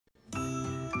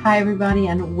Hi everybody,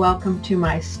 and welcome to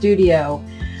my studio.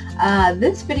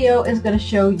 This video is going to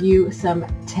show you some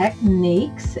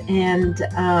techniques, and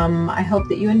I hope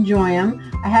that you enjoy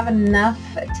them. I have enough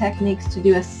techniques to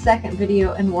do a second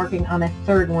video and working on a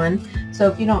third one, so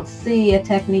if you don't see a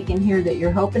technique in here that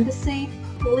you're hoping to see,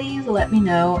 please let me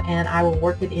know and I will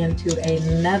work it into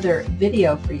another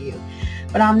video for you.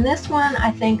 But on this one, I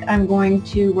think I'm going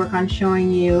to work on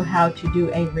showing you how to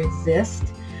do a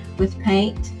resist with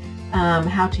paint,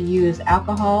 how to use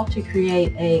alcohol to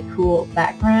create a cool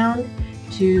background,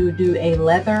 to do a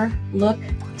leather look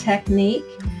technique.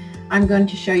 I'm going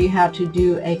to show you how to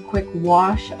do a quick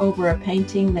wash over a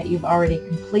painting that you've already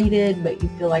completed but you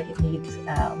feel like it needs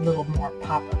a little more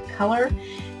pop of color.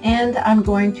 And I'm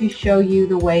going to show you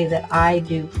the way that I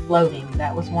do floating.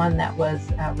 That was one that was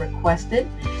requested,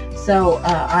 so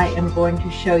I am going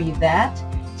to show you that.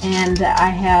 And I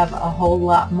have a whole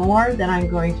lot more that I'm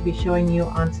going to be showing you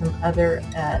on some other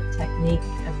technique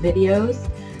videos.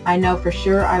 I know for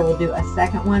sure I will do a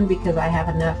second one because I have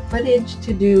enough footage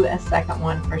to do a second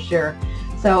one for sure.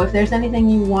 So if there's anything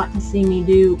you want to see me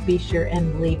do, be sure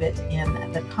and leave it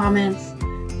in the comments.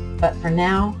 But for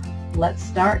now, let's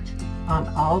start on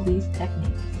all these techniques.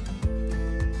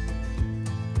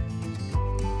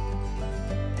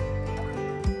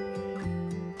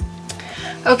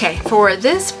 Okay, for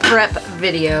this prep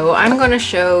video, I'm going to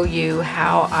show you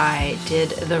how I did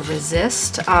the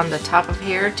resist on the top of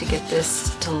here to get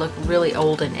this to look really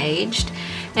old and aged.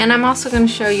 And I'm also going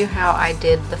to show you how I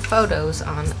did the photos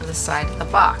on the side of the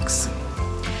box.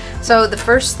 So the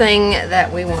first thing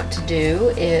that we want to do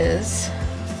is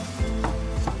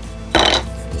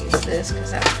use this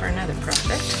because that's for another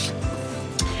project.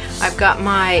 I've got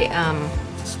my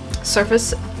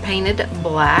surface painted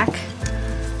black.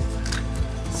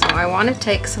 I want to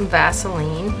take some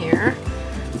Vaseline here,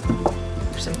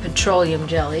 some petroleum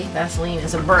jelly. Vaseline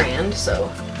is a brand, so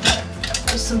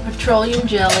just some petroleum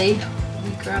jelly. Let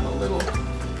me grab a little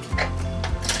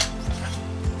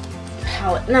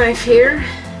palette knife here.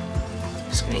 I'm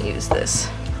just going to use this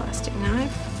plastic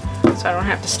knife so I don't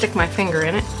have to stick my finger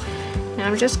in it. And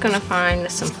I'm just going to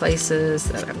find some places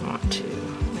that I want to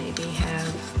maybe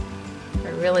have. I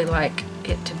really like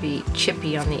it to be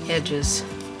chippy on the edges.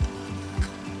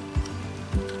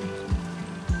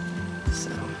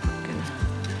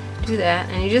 Do that,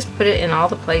 and you just put it in all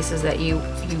the places that you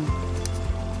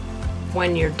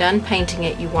when you're done painting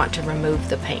it, you want to remove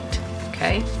the paint.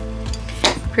 Okay,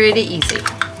 pretty easy.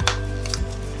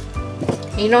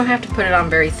 You don't have to put it on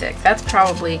very thick. That's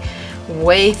probably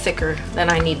way thicker than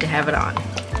I need to have it on.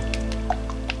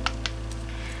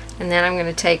 And then I'm going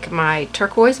to take my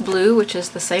turquoise blue, which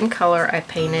is the same color I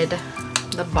painted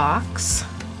the box.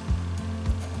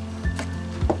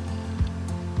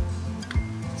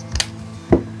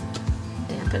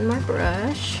 In my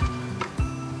brush,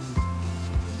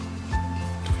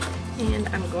 and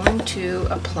I'm going to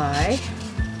apply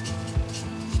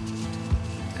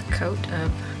a coat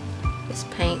of this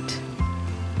paint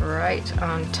right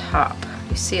on top.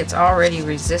 You see it's already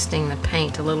resisting the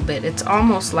paint a little bit. It's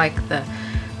almost like the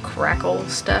crackle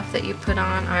stuff that you put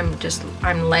on.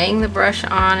 I'm laying the brush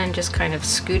on and just kind of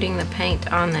scooting the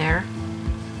paint on there.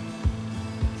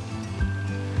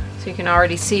 So you can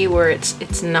already see where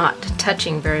it's not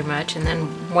touching very much, and then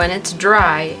when it's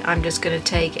dry, I'm just going to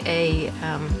take a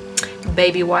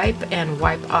baby wipe and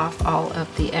wipe off all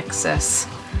of the excess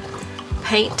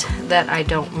paint that I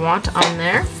don't want on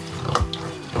there.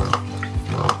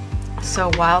 So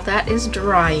while that is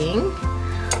drying,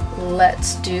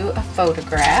 let's do a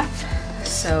photograph.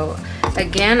 So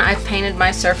again, I painted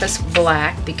my surface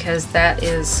black because that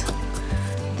is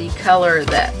the color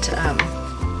that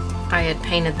I had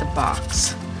painted the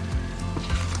box,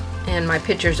 and my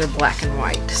pictures are black and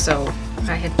white, so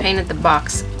I had painted the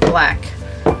box black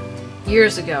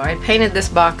years ago. I painted this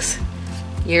box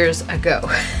years ago.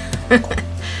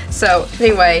 So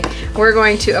anyway, we're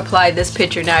going to apply this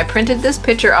picture. Now I printed this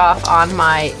picture off on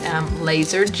my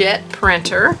laser jet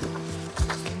printer.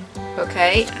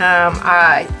 Okay,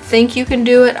 I think you can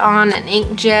do it on an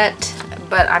inkjet,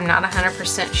 but I'm not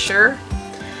 100% sure.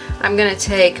 I'm going to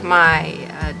take my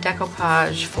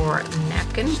decoupage for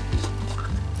napkin.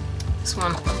 This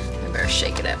one, I better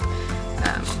shake it up.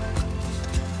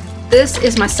 This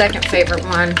is my second favorite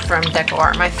one from Deco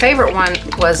Art. My favorite one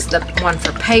was the one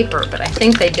for paper, but I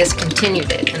think they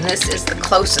discontinued it, and this is the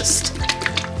closest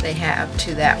they have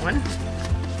to that one.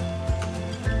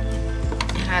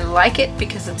 And I like it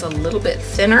because it's a little bit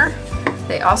thinner.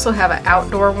 They also have an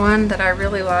outdoor one that I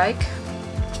really like.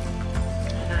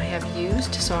 Have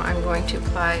used, so I'm going to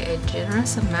apply a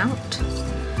generous amount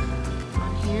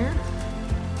on here.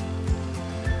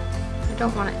 I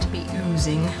don't want it to be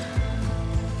oozing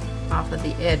off of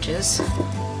the edges.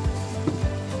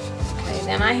 Okay,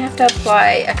 then I have to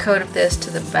apply a coat of this to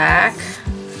the back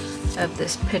of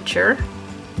this picture.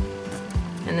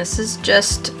 And this is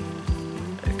just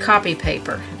copy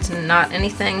paper. It's not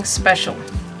anything special.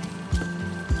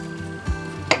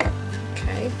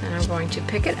 Okay, then I'm going to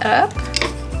pick it up.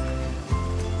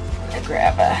 I'm going to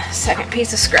grab a second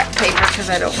piece of scrap paper because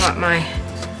I don't want my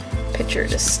picture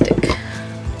to stick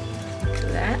to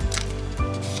that.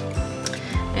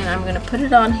 And I'm going to put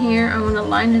it on here. I want to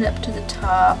line it up to the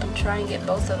top and try and get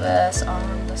both of us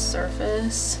on the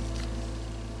surface.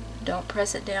 Don't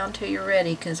press it down till you're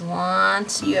ready, because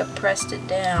once you have pressed it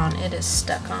down, it is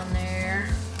stuck on there.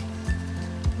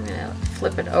 I'm going to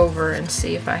flip it over and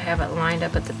see if I have it lined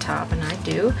up at the top, and I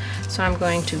do. So I'm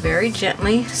going to very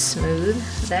gently smooth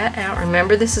that out.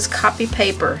 Remember, this is copy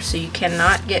paper, so you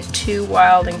cannot get too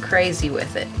wild and crazy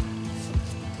with it.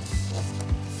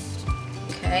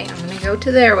 Okay, I'm going to go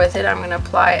to there with it. I'm going to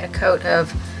apply a coat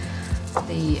of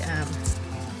the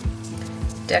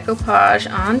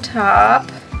decoupage on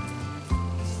top.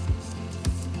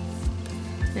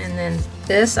 And then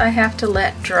this I have to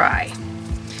let dry.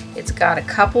 It's got a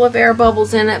couple of air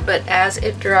bubbles in it, but as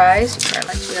it dries, sorry, I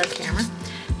like to be on camera.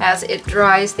 As it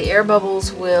dries, the air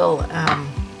bubbles will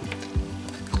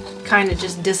kind of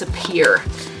just disappear,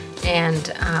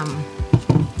 and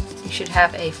you should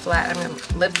have a flat. I'm going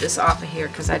to lift this off of here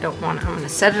because I don't want. I'm going to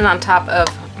set it on top of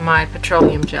my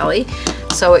petroleum jelly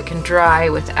so it can dry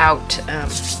without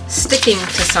sticking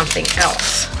to something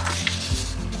else.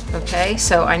 Okay,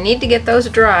 so I need to get those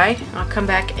dry. I'll come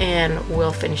back and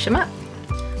we'll finish them up.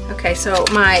 Okay, so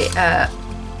my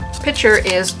picture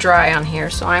is dry on here,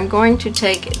 so I'm going to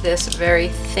take this very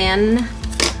thin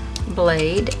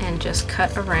blade and just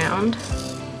cut around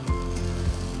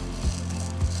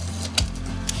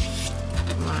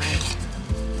my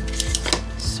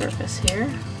surface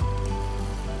here.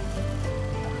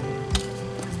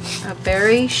 A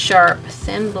very sharp,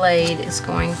 thin blade is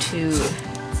going to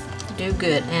do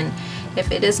good, and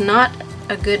if it is not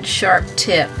a good sharp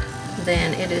tip,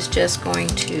 then it is just going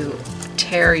to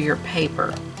tear your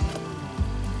paper.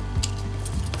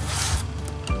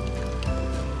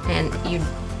 And you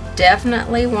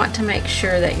definitely want to make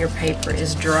sure that your paper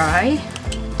is dry.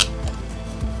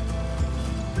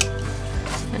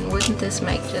 And wouldn't this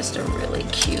make just a really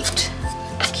cute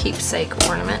keepsake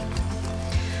ornament?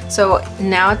 So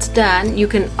now it's done. You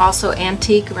can also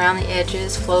antique around the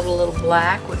edges. Float a little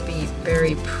black would be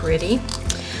very pretty.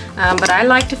 But I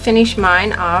like to finish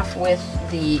mine off with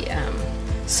the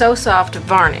So Soft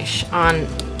varnish on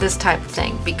this type of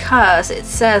thing, because it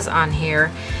says on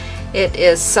here, it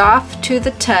is soft to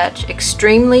the touch,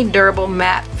 extremely durable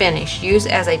matte finish, used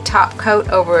as a top coat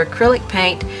over acrylic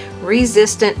paint,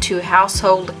 resistant to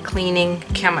household cleaning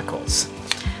chemicals.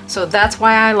 So that's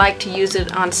why I like to use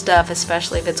it on stuff,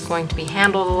 especially if it's going to be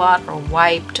handled a lot or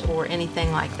wiped or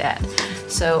anything like that.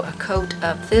 So a coat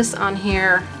of this on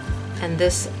here, and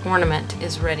this ornament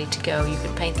is ready to go. You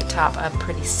can paint the top up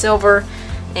pretty silver,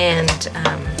 and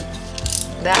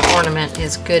that ornament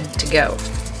is good to go.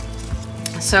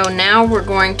 So now we're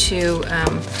going to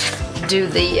do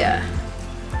the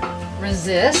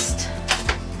resist,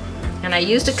 and I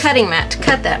used a cutting mat to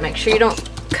cut that. Make sure you don't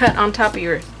cut on top of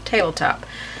your tabletop.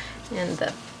 And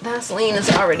the Vaseline is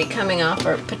already coming off,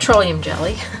 or petroleum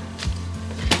jelly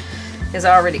is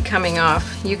already coming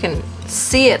off. You can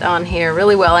see it on here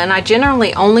really well, and I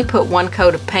generally only put one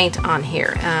coat of paint on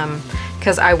here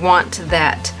because I want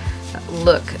that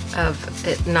look of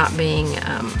it not being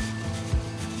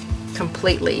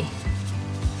completely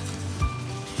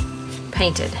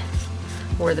painted,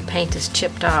 where the paint is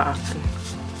chipped off. And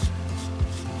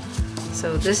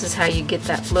so this is how you get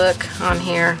that look on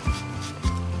here.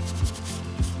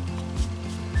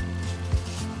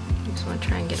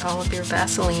 Try and get all of your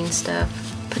Vaseline stuff,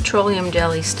 petroleum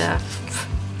jelly stuff.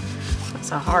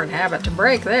 That's a hard habit to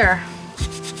break there.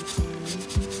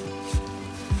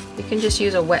 You can just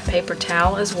use a wet paper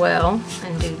towel as well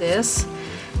and do this,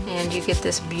 and you get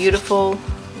this beautiful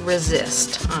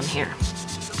resist on here.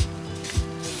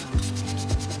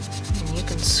 And you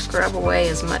can scrub away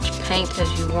as much paint as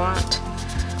you want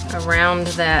around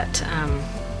that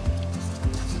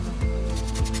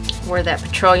where that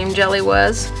petroleum jelly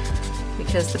was,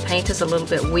 because the paint is a little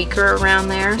bit weaker around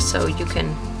there, so you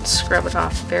can scrub it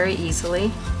off very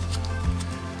easily.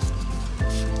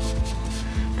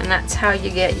 And that's how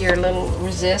you get your little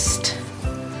resist.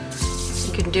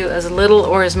 You can do as little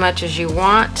or as much as you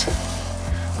want.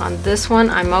 On this one,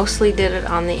 I mostly did it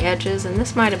on the edges, and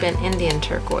this might have been Indian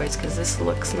turquoise, because this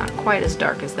looks not quite as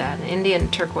dark as that. Indian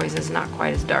turquoise is not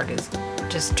quite as dark as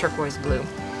just turquoise blue.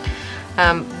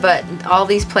 But all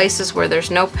these places where there's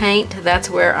no paint, that's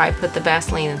where I put the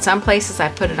Vaseline. In some places I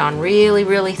put it on really,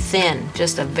 really thin,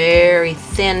 just a very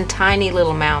thin, tiny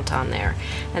little amount on there.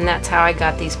 And that's how I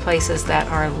got these places that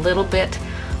are a little bit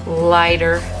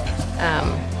lighter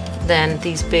than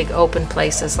these big open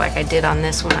places like I did on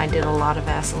this one. I did a lot of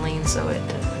Vaseline, so it,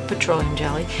 petroleum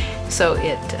jelly, so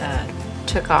it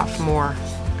took off more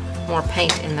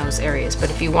paint in those areas. But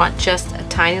if you want just a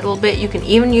tiny little bit, you can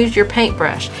even use your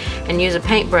paintbrush and use a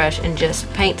paintbrush and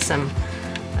just paint some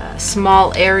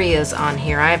small areas on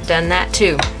here. I've done that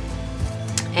too,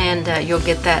 and you'll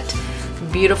get that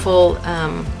beautiful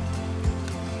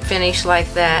finish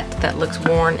like that looks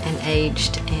worn and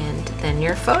aged, and then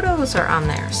your photos are on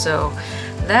there. So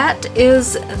that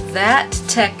is that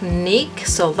technique.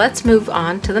 So let's move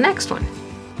on to the next one.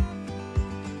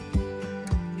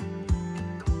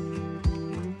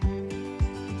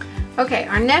 Okay,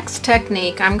 our next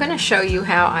technique, I'm going to show you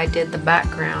how I did the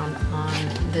background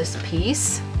on this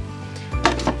piece.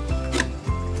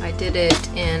 I did it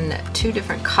in 2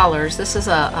 different colors. This is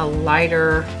a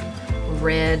lighter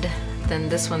red than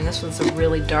this one. This one's a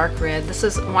really dark red. This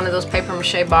is one of those paper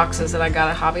mache boxes that I got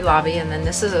at Hobby Lobby, and then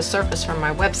this is a surface from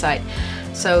my website.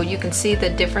 So you can see the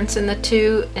difference in the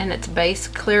two, and it's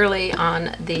based clearly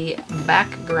on the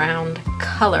background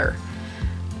color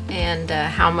and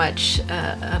how much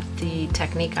of the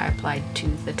technique I applied to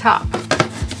the top.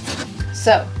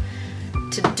 So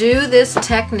to do this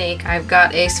technique, I've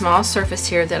got a small surface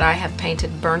here that I have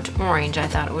painted burnt orange. I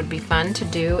thought it would be fun to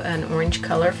do an orange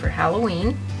color for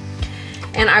Halloween,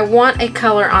 and I want a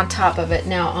color on top of it.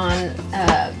 Now on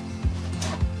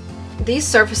these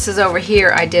surfaces over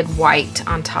here, I did white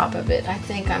on top of it. I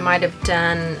think I might have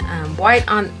done white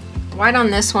on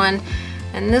this one.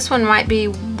 And this one might be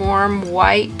warm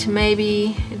white,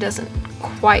 maybe. It doesn't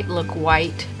quite look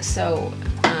white. So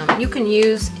you can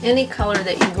use any color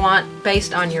that you want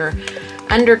based on your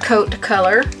undercoat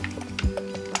color.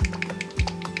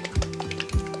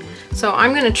 So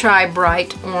I'm going to try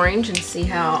bright orange and see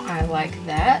how I like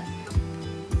that.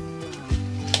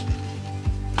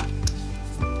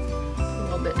 A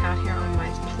little bit out here on my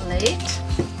plate.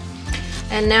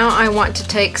 And now I want to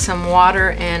take some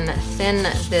water and thin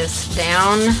this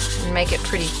down and make it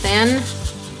pretty thin.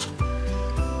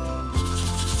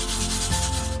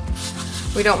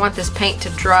 We don't want this paint to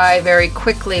dry very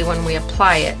quickly when we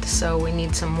apply it, so we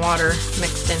need some water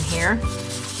mixed in here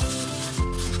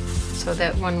so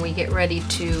that when we get ready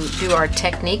to do our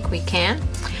technique, we can.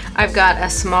 I've got a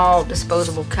small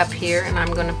disposable cup here, and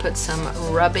I'm going to put some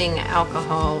rubbing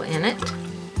alcohol in it.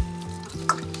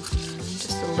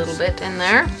 A little bit in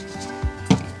there.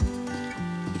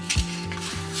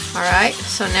 Alright,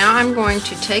 so now I'm going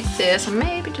to take this and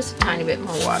maybe just a tiny bit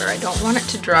more water. I don't want it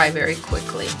to dry very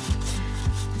quickly.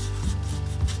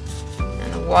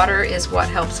 And the water is what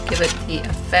helps give it the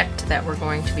effect that we're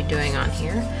going to be doing on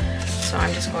here. So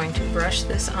I'm just going to brush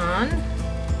this on.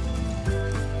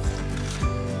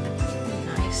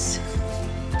 Nice,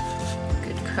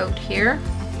 good coat here.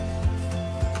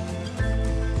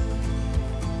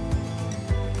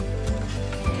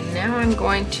 Now I'm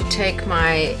going to take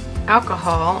my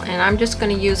alcohol, and I'm just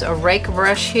going to use a rake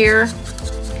brush here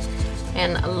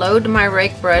and load my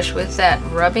rake brush with that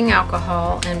rubbing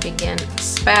alcohol and begin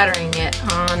spattering it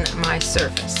on my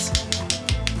surface.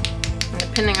 And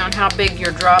depending on how big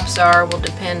your drops are will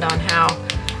depend on how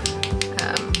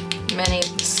many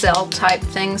cell type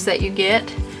things that you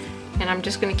get. And I'm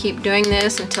just going to keep doing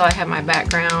this until I have my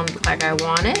background like I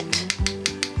want it.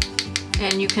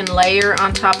 And you can layer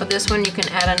on top of this one. You can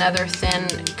add another thin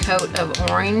coat of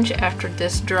orange after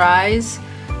this dries,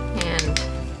 and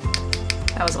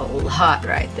that was a lot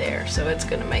right there, so it's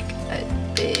going to make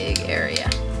a big area.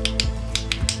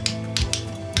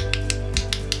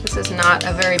 This is not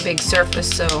a very big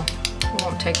surface, so it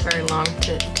won't take very long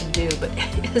to do, but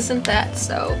isn't that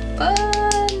so fun?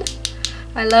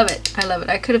 I love it. I love it.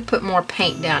 I could have put more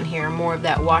paint down here, more of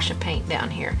that wash of paint down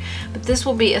here. But this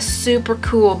will be a super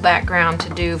cool background to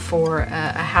do for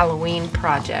a Halloween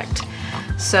project.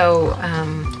 So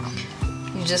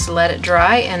you just let it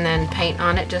dry and then paint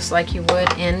on it just like you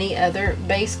would any other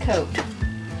base coat.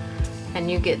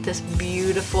 And you get this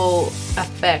beautiful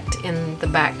effect in the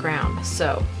background.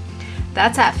 So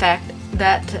that's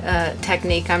that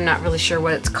technique. I'm not really sure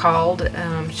what it's called.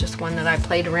 It's just one that I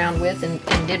played around with and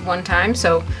did one time.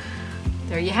 So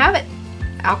there you have it.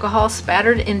 Alcohol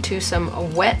spattered into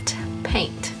some wet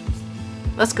paint.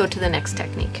 Let's go to the next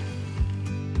technique.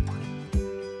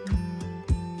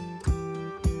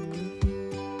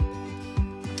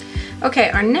 Okay,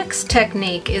 our next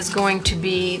technique is going to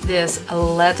be this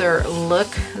leather look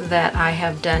that I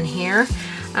have done here.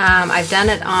 I've done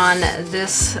it on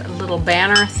this little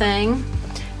banner thing,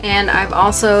 and I've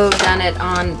also done it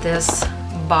on this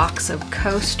box of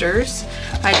coasters.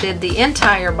 I did the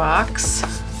entire box,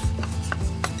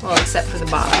 well, except for the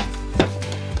bottom,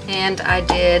 and I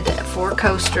did 4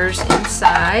 coasters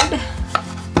inside,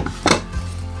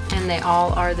 and they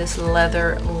all are this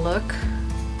leather look.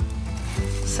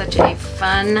 Such a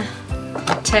fun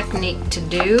technique to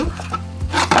do.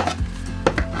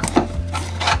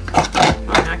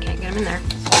 In there.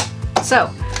 So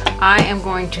I am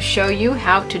going to show you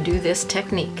how to do this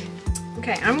technique.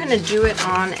 Okay, I'm going to do it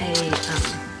on a get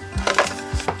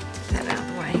that out of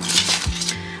the way.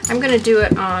 I'm going to do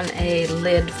it on a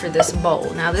lid for this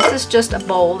bowl. Now this is just a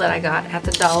bowl that I got at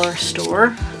the dollar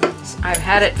store. I've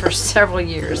had it for several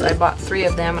years. I bought 3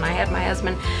 of them, and I had my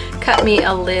husband cut me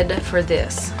a lid for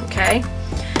this. Okay.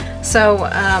 So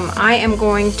I am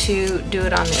going to do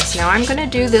it on this. Now I'm going to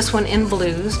do this one in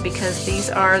blues because these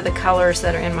are the colors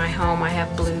that are in my home. I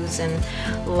have blues and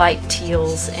light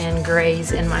teals and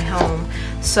grays in my home.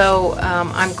 So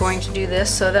I'm going to do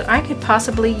this so that I could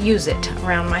possibly use it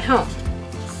around my home.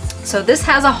 So this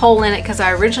has a hole in it because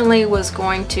I originally was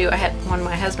going to, when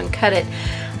my husband cut it,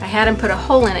 I had him put a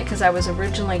hole in it because I was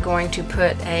originally going to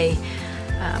put a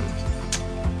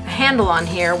handle on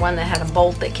here, one that had a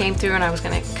bolt that came through, and I was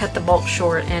going to cut the bolt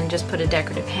short and just put a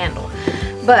decorative handle.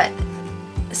 But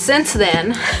since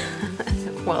then,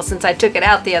 well, since I took it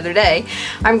out the other day,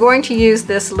 I'm going to use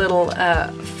this little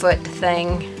foot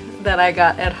thing that I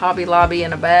got at Hobby Lobby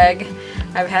in a bag.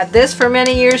 I've had this for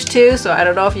many years too, so I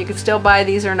don't know if you can still buy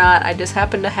these or not. I just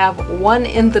happen to have one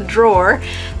in the drawer,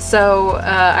 so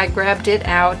I grabbed it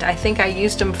out. I think I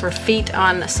used them for feet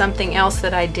on something else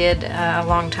that I did a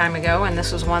long time ago, and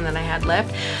this was one that I had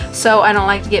left. So I don't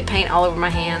like to get paint all over my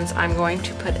hands. I'm going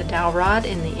to put a dowel rod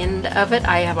in the end of it.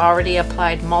 I have already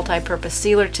applied multi-purpose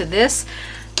sealer to this.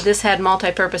 This had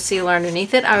multi-purpose sealer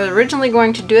underneath it. I was originally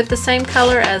going to do it the same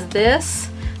color as this.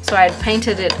 So I had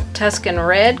painted it Tuscan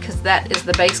red because that is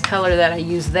the base color that I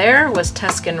used there, was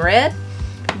Tuscan red.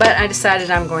 But I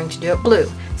decided I'm going to do it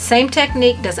blue. Same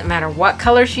technique, doesn't matter what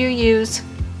colors you use.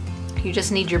 You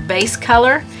just need your base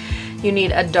color, you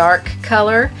need a dark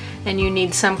color, and you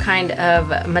need some kind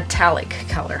of metallic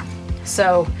color.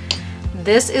 So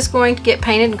this is going to get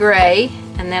painted gray,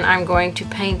 and then I'm going to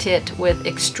paint it with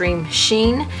extreme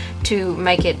sheen to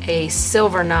make it a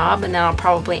silver knob, and then I'll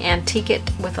probably antique it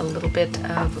with a little bit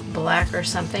of black or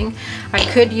something. I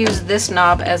could use this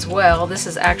knob as well. This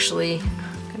is actually,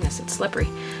 goodness, it's slippery.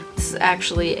 This is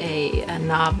actually a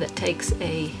knob that takes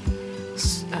a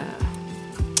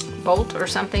bolt or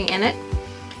something in it,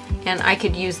 and I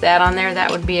could use that on there.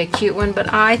 That would be a cute one,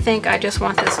 but I think I just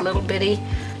want this little bitty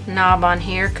knob on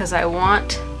here because I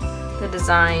want the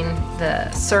design, the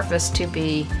surface to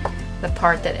be the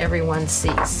part that everyone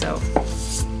sees. So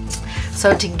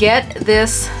to get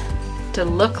this to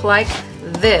look like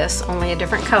this, only a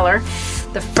different color,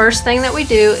 the first thing that we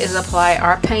do is apply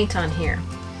our paint on here.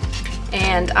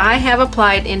 And I have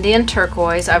applied Indian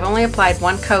turquoise. I've only applied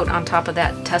 1 coat on top of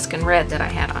that Tuscan red that I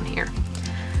had on here.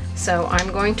 So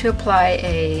I'm going to apply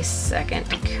a second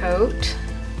coat.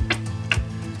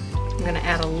 I'm going to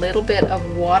add a little bit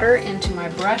of water into my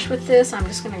brush with this. I'm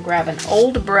just going to grab an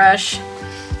old brush.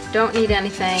 Don't need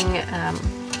anything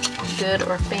good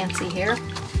or fancy here.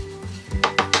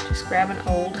 Just grab an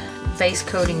old base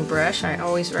coating brush. I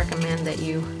always recommend that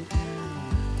you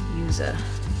use a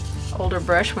older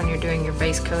brush when you're doing your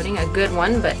base coating. A good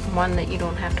one, but one that you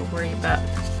don't have to worry about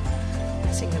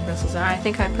messing the bristles out. I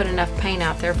think I put enough paint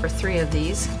out there for 3 of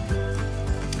these.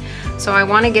 So I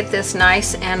want to get this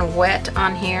nice and wet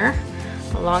on here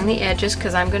along the edges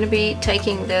because I'm going to be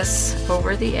taking this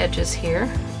over the edges here.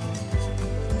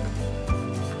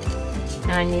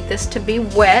 And I need this to be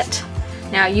wet.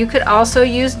 Now you could also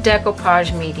use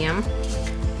decoupage medium,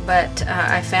 but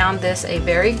I found this a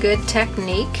very good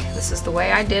technique. This is the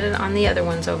way I did it on the other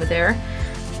ones over there.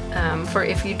 For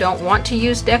if you don't want to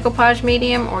use decoupage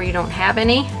medium or you don't have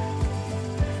any,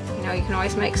 you know, you can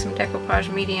always make some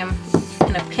decoupage medium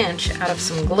in a pinch out of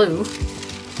some glue.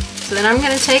 So then I'm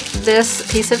going to take this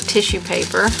piece of tissue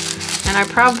paper, and I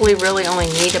probably really only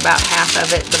need about half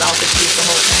of it, but I'll just use the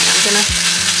whole thing. I'm going to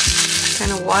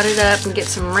kind of wad it up and get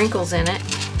some wrinkles in it.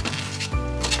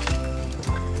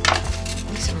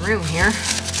 Need some room here.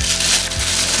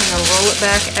 I'm going to roll it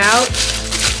back out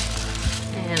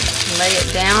and lay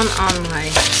it down on my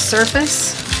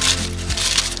surface.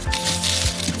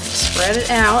 Spread it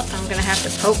out. I'm going to have to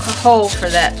poke a hole for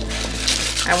that.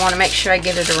 I want to make sure I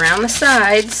get it around the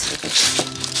sides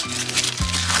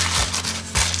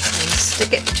and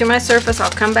stick it to my surface.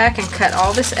 I'll come back and cut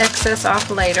all this excess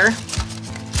off later.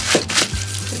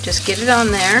 So just get it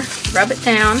on there, rub it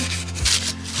down.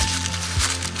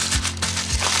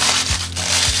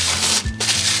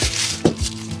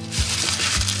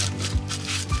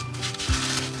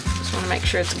 Just want to make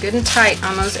sure it's good and tight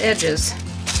on those edges.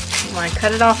 When I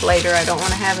cut it off later, I don't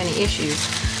want to have any issues.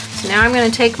 So now I'm going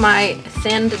to take my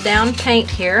thinned down paint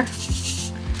here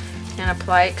and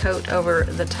apply a coat over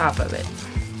the top of it.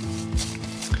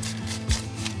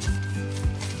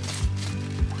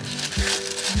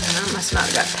 And I must not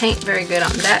have got paint very good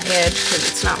on that edge because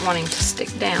it's not wanting to stick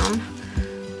down.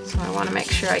 So I want to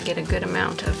make sure I get a good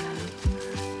amount of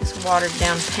this watered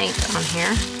down paint on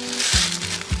here.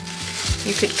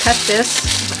 You could cut this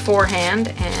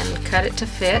beforehand and cut it to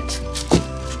fit.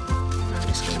 I'm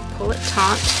just going to pull it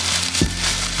taut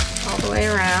all the way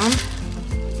around.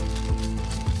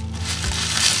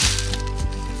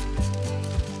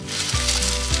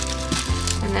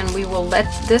 And then we will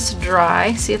let this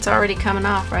dry. See, it's already coming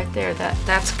off right there.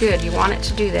 That's good. You want it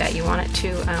to do that. You want it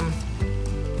to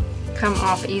come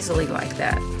off easily like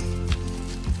that.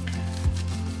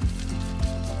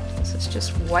 This is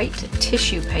just white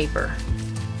tissue paper.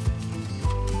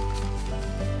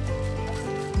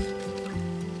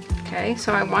 Okay,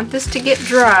 so I want this to get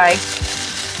dry. Let's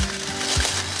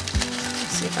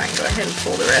see if I can go ahead and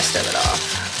pull the rest of it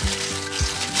off.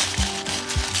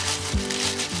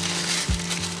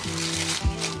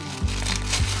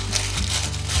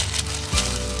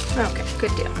 Okay,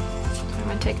 good deal. I'm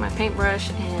going to take my paintbrush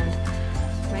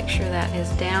and make sure that is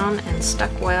down and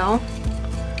stuck well.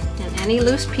 And any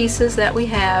loose pieces that we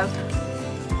have,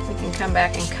 we can come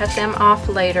back and cut them off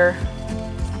later.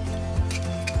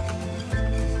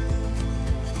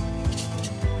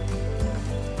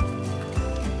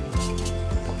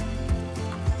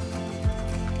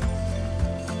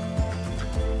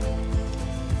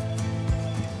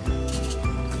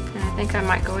 I think I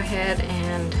might go ahead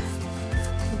and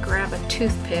grab a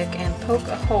toothpick and poke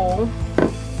a hole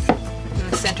in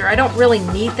the center. I don't really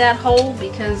need that hole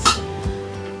because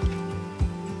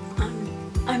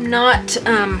I'm not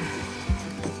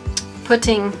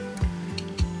putting,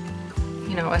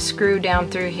 you know, a screw down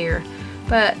through here,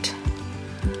 but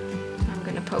I'm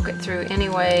going to poke it through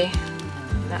anyway.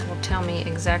 That will tell me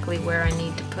exactly where I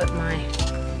need to put my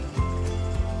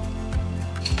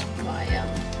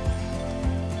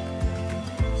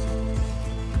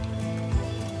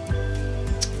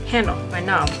handle, my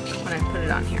knob, when I put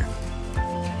it on here.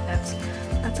 Okay,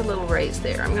 that's a little raised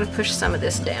there. I'm going to push some of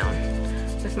this down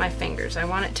with my fingers. I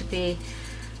want it to be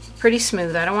pretty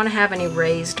smooth. I don't want to have any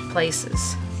raised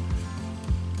places.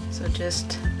 So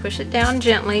just push it down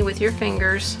gently with your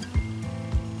fingers.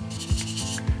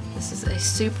 This is a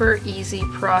super easy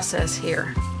process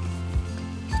here.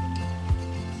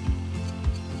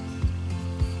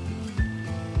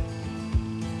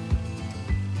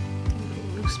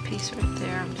 Piece right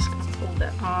there. I'm just going to pull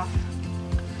that off.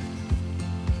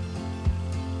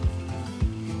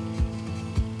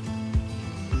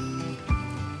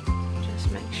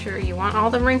 Just make sure you want all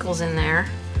the wrinkles in there,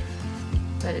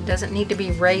 but it doesn't need to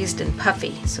be raised and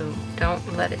puffy, so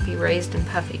don't let it be raised and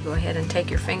puffy. Go ahead and take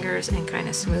your fingers and kind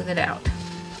of smooth it out.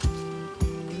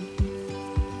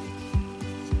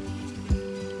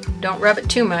 Don't rub it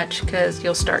too much because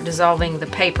you'll start dissolving the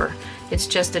paper. It's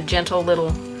just a gentle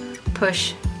little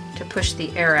push to push the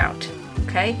air out.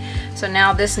 Okay, so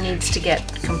now this needs to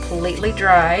get completely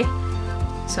dry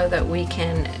so that we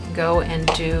can go and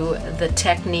do the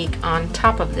technique on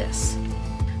top of this.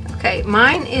 Okay,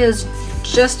 mine is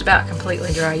just about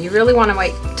completely dry. You really want to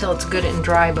wait till it's good and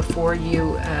dry before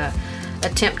you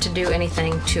attempt to do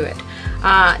anything to it.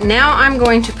 Now I'm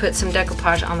going to put some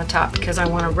decoupage on the top because I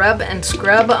want to rub and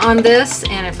scrub on this,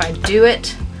 and if I do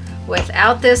it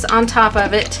without this on top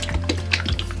of it,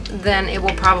 then it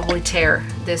will probably tear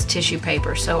this tissue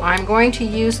paper. So I'm going to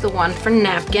use the one for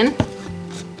napkin,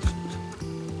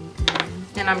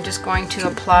 and I'm just going to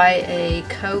apply a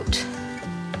coat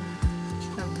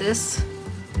of this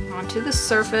onto the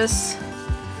surface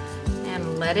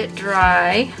and let it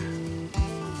dry.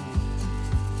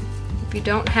 If you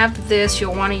don't have this,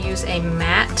 you'll want to use a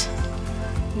matte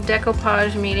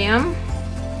decoupage medium.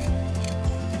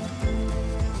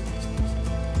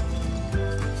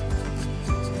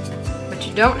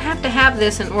 You don't have to have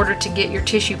this in order to get your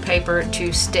tissue paper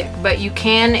to stick, but you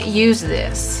can use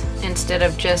this instead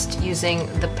of just using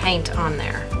the paint on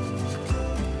there.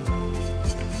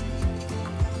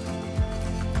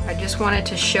 I just wanted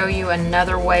to show you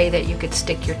another way that you could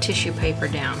stick your tissue paper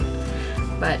down.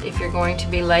 But if you're going to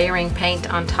be layering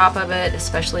paint on top of it,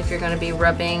 especially if you're going to be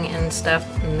rubbing and stuff,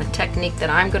 and the technique that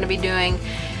I'm going to be doing,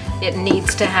 it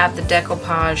needs to have the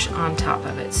decoupage on top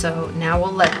of it. So now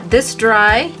we'll let this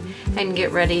dry and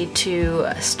get ready to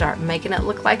start making it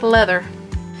look like leather.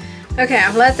 Okay,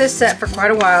 I've let this set for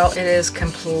quite a while. It is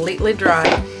completely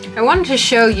dry. I wanted to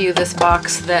show you this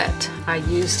box that I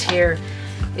used here.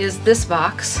 Is this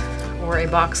box, or a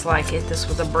box like it. This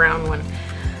was a brown one,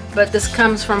 but this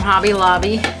comes from Hobby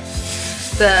Lobby.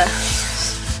 The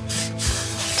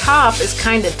top is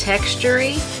kind of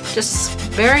textury, just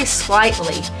very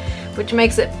slightly, which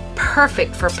makes it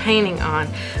perfect for painting on.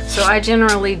 So I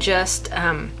generally just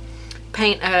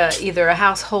paint either a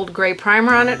household gray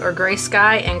primer on it or gray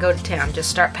sky and go to town, just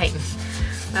start painting.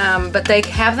 But they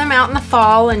have them out in the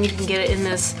fall, and you can get it in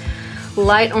this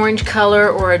light orange color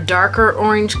or a darker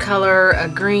orange color, a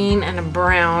green and a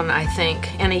brown, I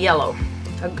think, and a yellow,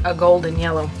 a golden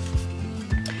yellow.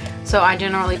 So I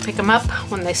generally pick them up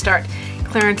when they start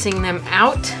clearancing them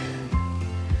out,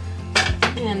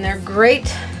 and they're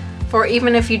great for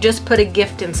even if you just put a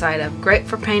gift inside of. Great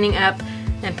for painting up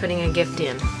and putting a gift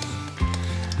in.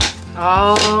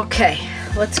 Okay,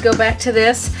 let's go back to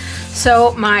this.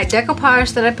 So my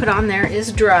decoupage that I put on there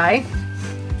is dry.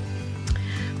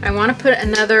 I want to put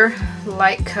another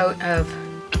light coat of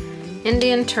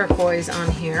Indian turquoise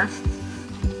on here.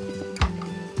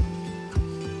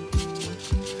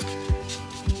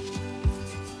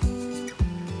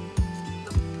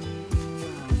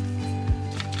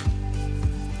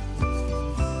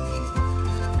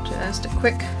 Just a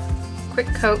quick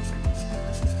coat.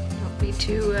 Don't be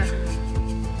too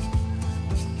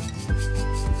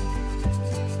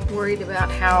worried about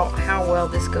how well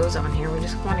this goes on here. We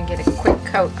just want to get a quick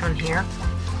coat on here.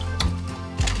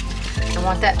 I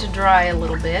want that to dry a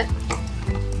little bit.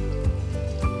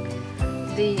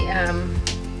 The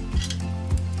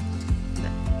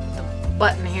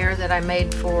button here that I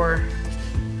made for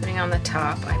putting on the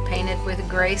top, I painted with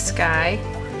gray sky.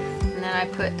 And then I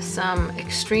put some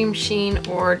extreme sheen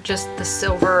or just the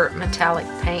silver metallic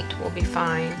paint will be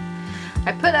fine.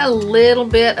 I put a little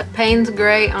bit of Payne's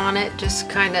gray on it, just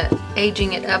kind of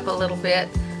aging it up a little bit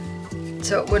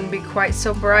so it wouldn't be quite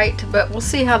so bright, but we'll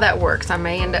see how that works. I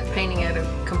may end up painting it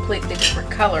a completely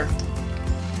different color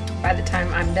by the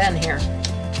time I'm done here.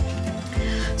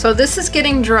 So this is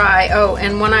getting dry. Oh,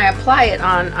 and when I apply it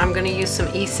on, I'm going to use some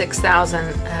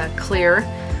E6000 clear.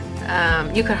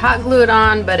 You could hot glue it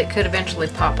on, but it could eventually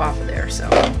pop off of there, so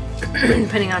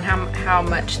depending on how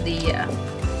much the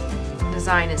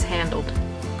design is handled.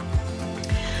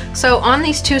 So on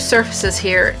these two surfaces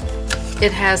here,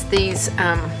 it has these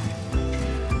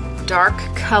dark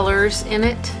colors in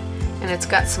it, and it's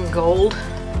got some gold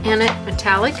in it,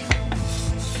 metallic.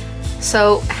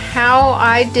 So how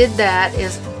I did that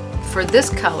is for this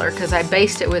color, because I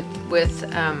based it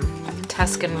with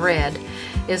Tuscan red,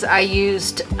 is I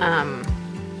used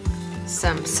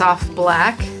some soft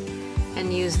black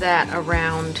and used that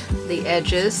around the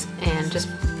edges and just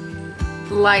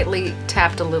lightly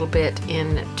tapped a little bit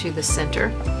into the center,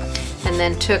 and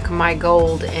then took my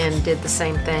gold and did the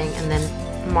same thing, and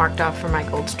then marked off for my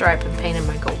gold stripe and painted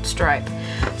my gold stripe.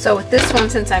 So with this one,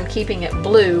 since I'm keeping it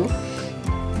blue,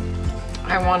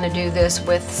 I want to do this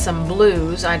with some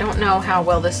blues. I don't know how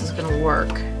well this is going to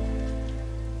work,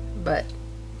 but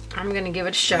I'm going to give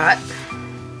it a shot.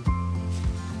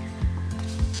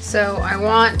 So I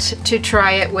want to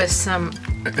try it with some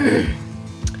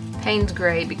Payne's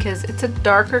gray because it's a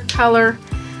darker color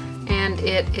and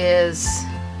it is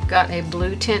got a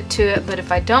blue tint to it, but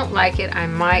if I don't like it, I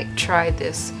might try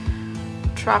this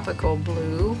tropical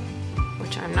blue,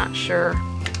 which I'm not sure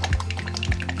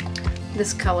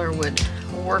this color would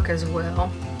work as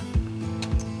well,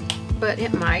 but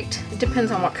it might. It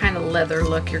depends on what kind of leather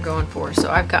look you're going for.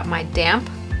 So I've got my damp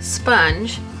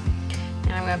sponge,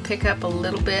 and I'm going to pick up a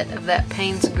little bit of that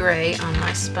Payne's gray on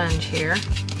my sponge here.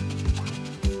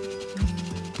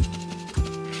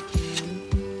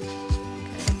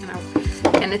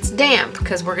 Okay, and it's damp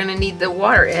because we're going to need the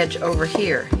water edge over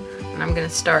here. And I'm going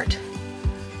to start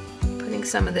putting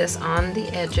some of this on the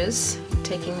edges,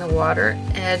 taking the water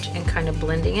edge and kind of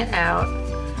blending it out.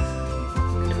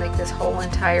 I'm going to make this whole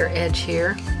entire edge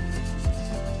here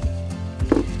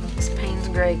this Payne's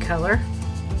gray color.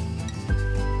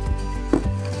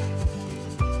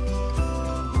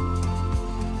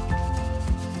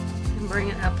 And bring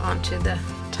it up onto the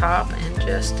top and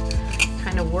just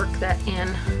kind of work that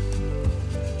in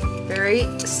very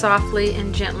softly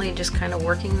and gently, just kind of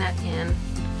working that in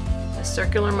a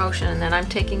circular motion, and then I'm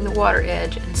taking the water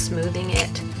edge and smoothing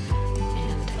it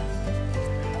and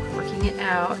working it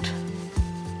out.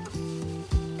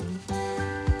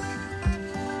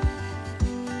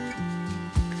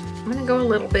 I'm going to go a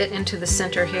little bit into the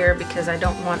center here because I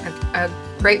don't want a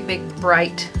great big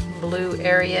bright blue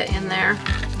area in there. And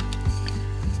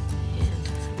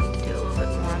I need to do a little bit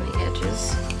more on the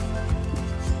edges.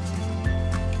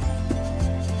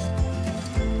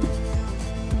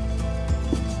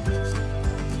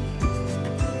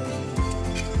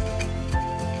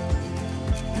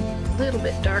 A little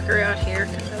bit darker out here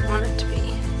because I want it to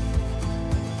be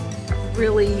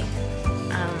really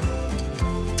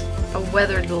a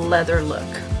weathered leather look.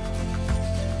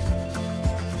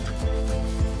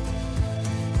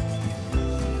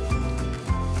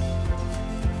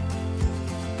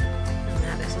 And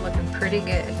that is looking pretty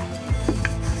good.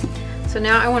 So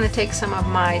now I want to take some of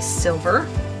my silver,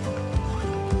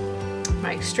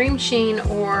 my extreme sheen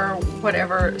or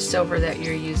whatever silver that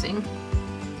you're using.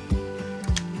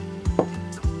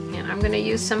 And I'm going to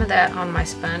use some of that on my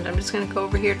sponge. I'm just going to go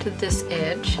over here to this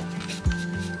edge.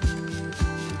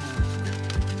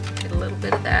 A little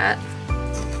bit of that,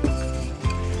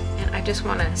 and I just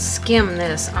want to skim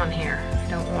this on here. I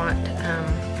don't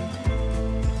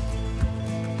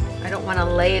want to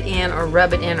lay it in or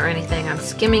rub it in or anything. I'm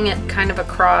skimming it kind of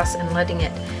across and letting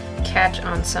it catch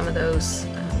on some of those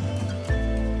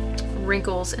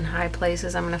wrinkles and high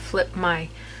places. I'm going to flip my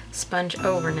sponge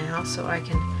over now so I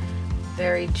can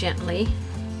very gently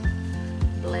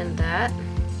blend that. A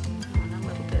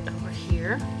little bit over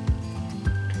here.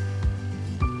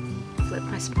 Flip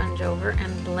my sponge over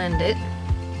and blend it.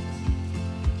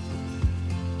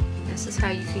 This is how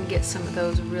you can get some of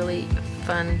those really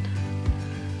fun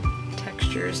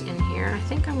textures in here. I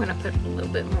think I'm going to put a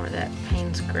little bit more of that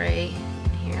Payne's Gray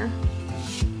in here.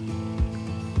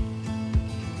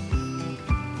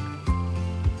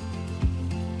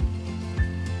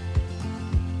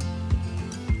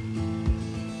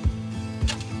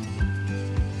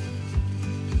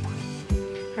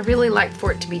 I really like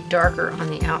for it to be darker on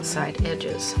the outside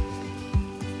edges.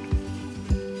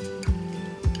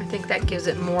 I think that gives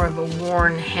it more of a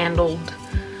worn, handled,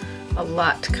 a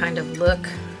lot kind of look.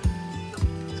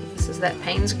 So this is that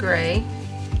Payne's Gray.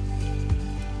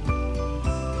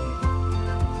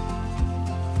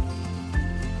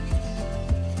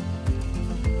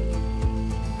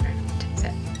 Take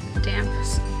that damp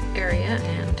area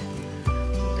and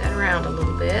move that around a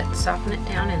little bit, soften it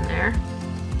down in there.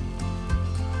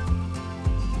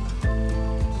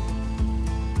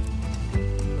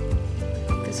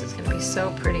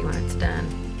 So pretty when it's done.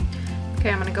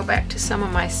 Okay, I'm going to go back to some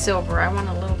of my silver. I want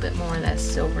a little bit more of that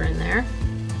silver in there.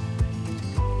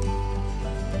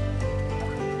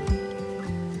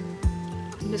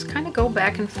 And just kind of go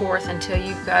back and forth until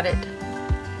you've got it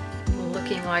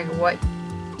looking like what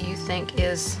you think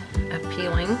is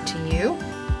appealing to you.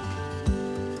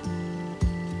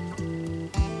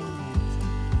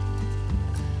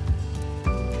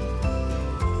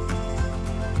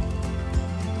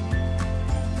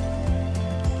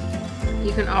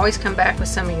 You can always come back with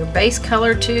some of your base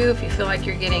color too if you feel like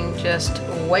you're getting just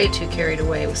way too carried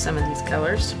away with some of these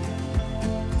colors.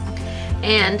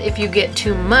 And if you get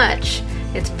too much,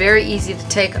 it's very easy to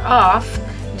take off.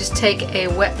 Just take a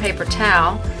wet paper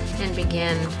towel and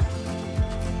begin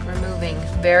removing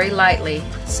very lightly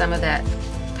some of that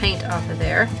paint off of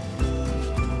there.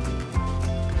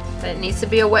 But it needs to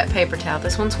be a wet paper towel.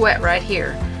 This one's wet right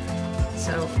here.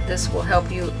 So this will help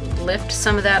you lift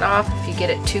some of that off if you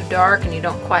get it too dark and you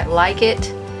don't quite like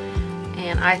it.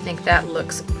 And I think that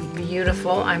looks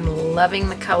beautiful. I'm loving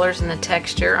the colors and the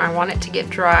texture. I want it to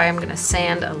get dry. I'm going to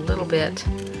sand a little bit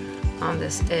on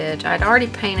this edge. I'd already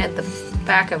painted the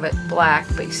back of it black,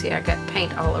 but you see I got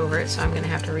paint all over it, so I'm going to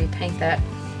have to repaint that.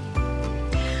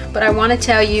 But I want to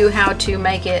tell you how to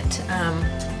make it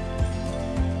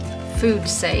food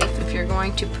safe. If you're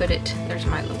going to put it, there's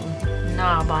my little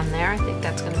knob on there. I think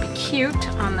that's going to be cute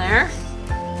on there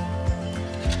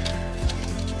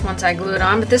once I glue it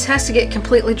on, but this has to get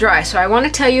completely dry. So I want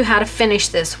to tell you how to finish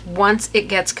this once it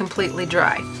gets completely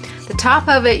dry. The top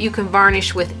of it you can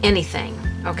varnish with anything,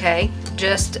 okay?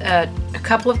 Just a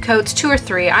couple of coats, 2 or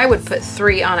 3. I would put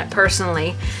 3 on it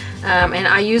personally. And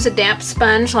I use a damp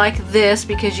sponge like this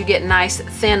because you get nice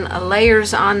thin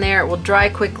layers on there. It will dry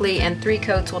quickly and 3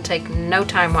 coats will take no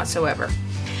time whatsoever.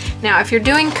 Now if you're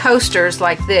doing coasters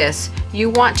like this, you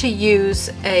want to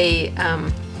use a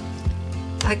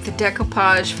like the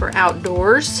decoupage for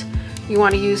outdoors. You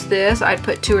want to use this. I'd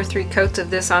put 2 or 3 coats of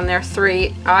this on there.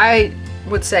 3. I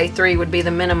would say 3 would be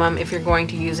the minimum if you're going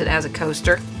to use it as a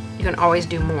coaster. You can always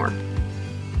do more.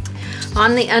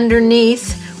 On the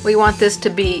underneath, we want this to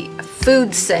be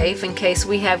food safe in case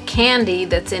we have candy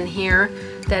that's in here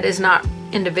that is not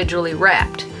individually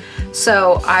wrapped.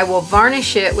 So I will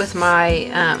varnish it with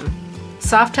my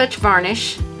soft touch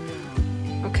varnish.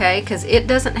 Okay, okay? Because it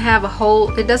doesn't have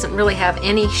it doesn't really have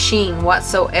any sheen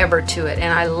whatsoever to it,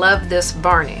 and I love this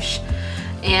varnish.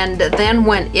 And then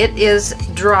when it is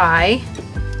dry,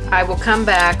 I will come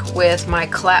back with my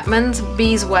Clapman's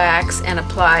beeswax and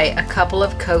apply a couple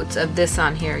of coats of this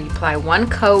on here. You apply one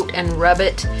coat and rub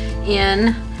it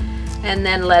in, and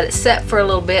then let it set for a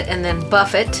little bit, and then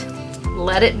buff it,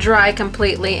 let it dry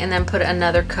completely, and then put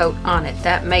another coat on it.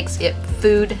 That makes it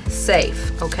food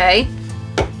safe, okay?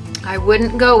 I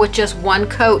wouldn't go with just one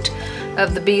coat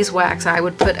of the beeswax. I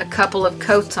would put a couple of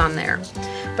coats on there.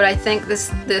 But I think this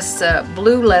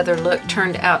blue leather look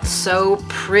turned out so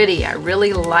pretty. I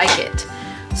really like it.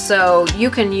 So you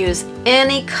can use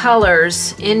any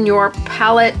colors in your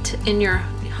palette, in your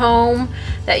home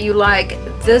that you like.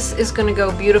 This is going to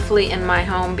go beautifully in my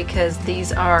home because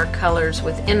these are colors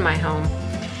within my home.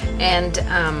 And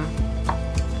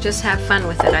just have fun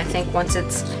with it. I think once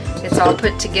it's all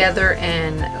put together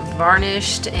and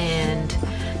varnished, and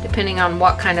depending on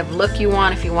what kind of look you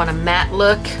want, if you want a matte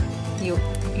look, you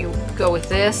go with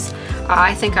this.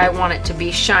 I think I want it to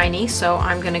be shiny, so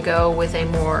I'm going to go with a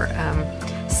more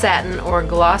satin or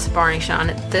gloss varnish on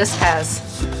it. This has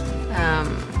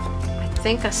I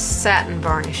think a satin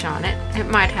varnish on it. It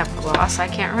might have gloss. I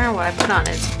can't remember what I put on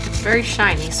it. It's very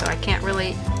shiny, so I can't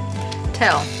really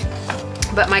tell.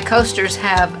 But my coasters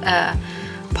have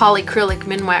polycrylic,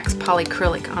 Minwax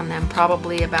polycrylic on them,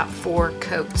 probably about 4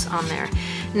 coats on there.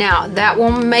 Now that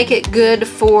will make it good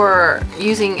for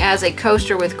using as a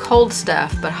coaster with cold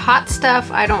stuff, but hot stuff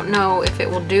I don't know if it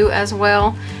will do as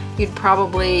well. You'd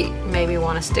probably maybe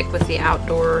want to stick with the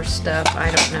outdoor stuff.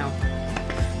 I don't know,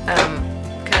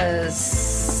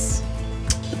 because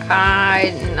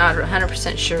I'm not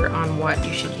 100% sure on what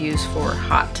you should use for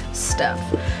hot stuff.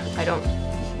 I don't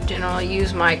generally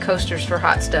use my coasters for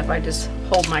hot stuff. I just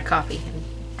hold my coffee and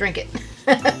drink it.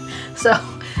 So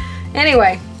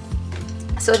anyway,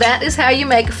 so that is how you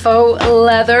make faux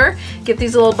leather. Get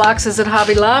these little boxes at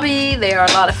Hobby Lobby. They are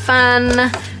a lot of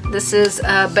fun. This is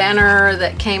a banner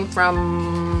that came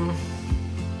from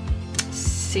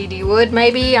CD Wood,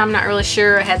 maybe. I'm not really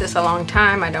sure. I had this a long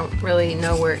time. I don't really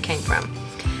know where it came from.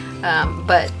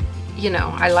 But, you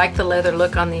know, I like the leather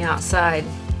look on the outside,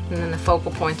 and then the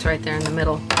focal point's right there in the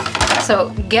middle. So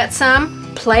get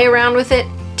some, play around with it.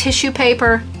 Tissue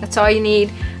paper, that's all you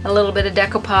need. A little bit of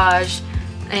decoupage,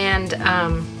 and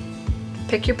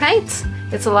pick your paints.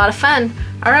 It's a lot of fun.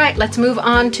 All right, let's move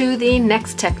on to the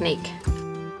next technique.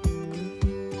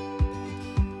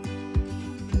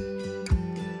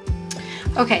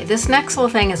 Okay, this next little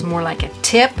thing is more like a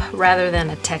tip rather than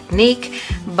a technique,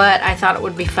 but I thought it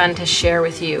would be fun to share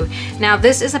with you. Now,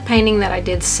 this is a painting that I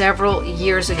did several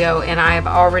years ago, and I have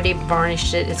already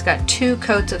varnished it. It's got 2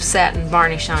 coats of satin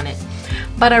varnish on it.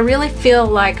 But I really feel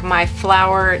like my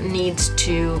flower needs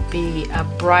to be a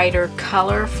brighter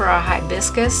color for a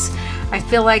hibiscus. I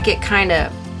feel like it kind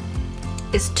of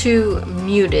is too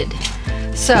muted.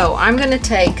 So I'm going to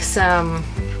take some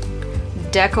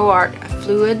DecoArt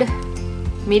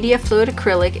Media Fluid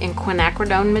Acrylic in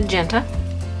Quinacridone Magenta.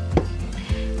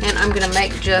 And I'm going to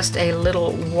make just a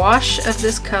little wash of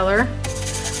this color.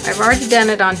 I've already done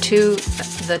it on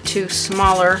the two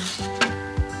smaller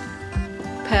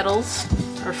petals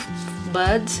or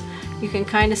buds. You can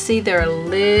kind of see they're a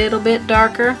little bit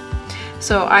darker,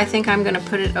 so I think I'm going to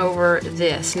put it over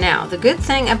this. Now, the good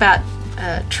thing about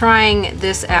trying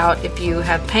this out, if you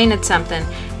have painted something,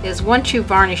 is once you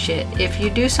varnish it, if you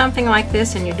do something like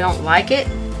this and you don't like it,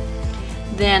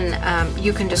 then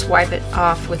you can just wipe it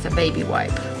off with a baby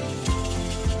wipe,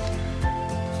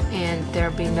 and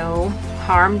there'll be no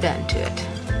harm done to it.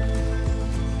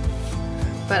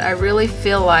 But I really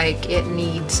feel like it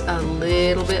needs a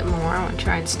little bit more. I want to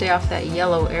try and stay off that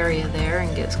yellow area there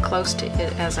and get as close to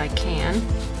it as I can.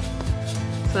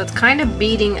 So it's kind of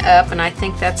beading up, and I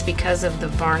think that's because of the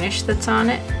varnish that's on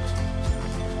it.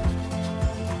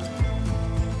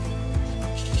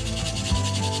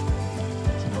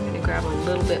 So I'm going to grab a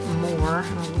little bit more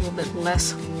and a little bit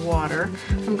less water.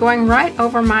 I'm going right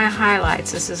over my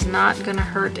highlights. This is not going to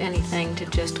hurt anything to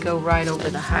just go right over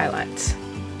the highlights.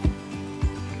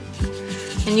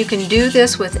 And you can do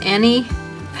this with any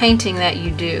painting that you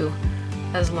do,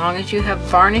 as long as you have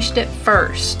varnished it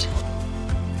first.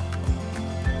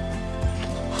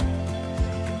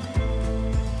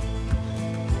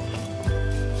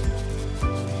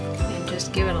 And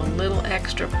just give it a little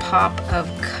extra pop of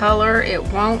color. It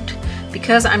won't,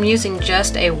 because I'm using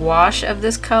just a wash of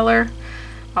this color,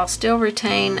 I'll still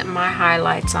retain my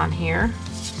highlights on here,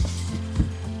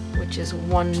 which is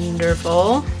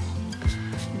wonderful.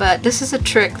 But this is a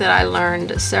trick that I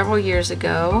learned several years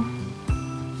ago.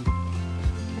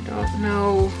 I don't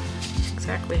know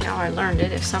exactly how I learned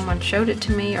it, if someone showed it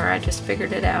to me or I just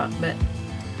figured it out, but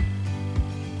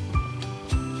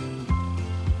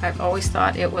I've always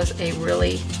thought it was a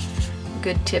really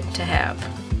good tip to have.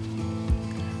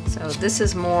 So this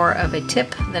is more of a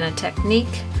tip than a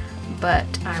technique, but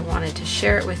I wanted to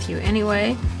share it with you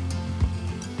anyway.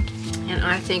 And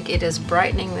I think it is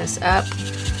brightening this up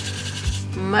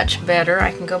much better.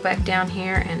 I can go back down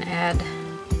here and add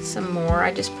some more.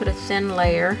 I just put a thin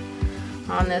layer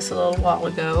on this a little while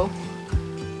ago.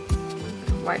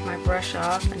 Wipe my brush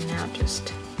off and now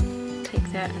just take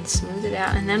that and smooth it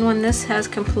out. And then when this has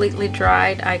completely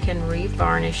dried, I can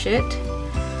re-varnish it.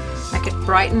 I could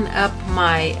brighten up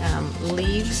my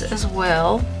leaves as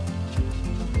well.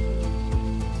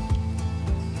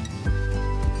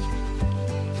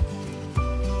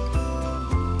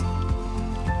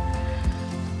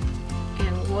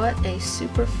 And what a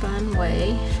super fun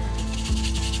way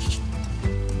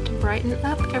to brighten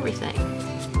up everything.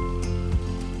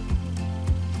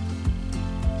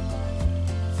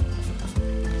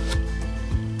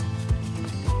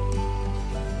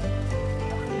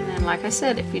 Like I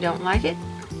said, if you don't like it,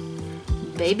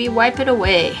 baby wipe it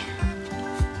away.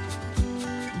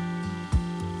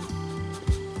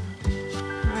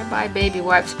 I buy baby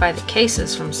wipes by the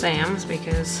cases from Sam's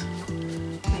because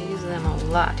I use them a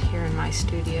lot here in my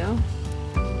studio.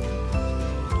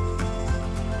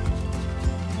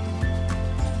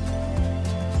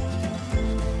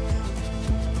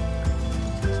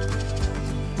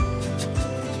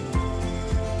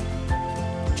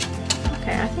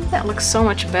 That looks so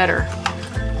much better.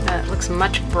 It looks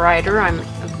much brighter. I'm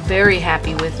very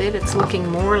happy with it. It's looking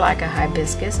more like a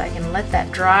hibiscus. I can let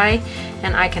that dry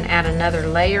and I can add another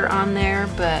layer on there,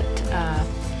 but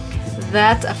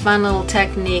that's a fun little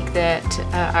technique that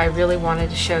I really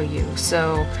wanted to show you.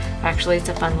 So actually it's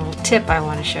a fun little tip I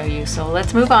want to show you. So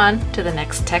let's move on to the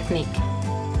next technique.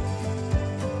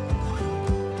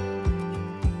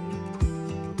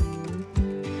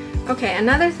 Okay,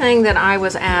 another thing that I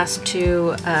was asked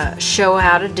to show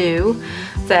how to do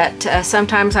that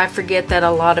sometimes I forget that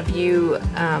a lot of you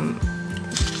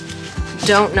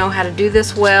don't know how to do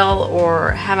this well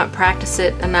or haven't practiced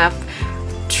it enough.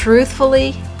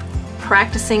 Truthfully,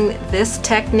 practicing this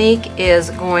technique is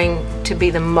going to be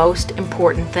the most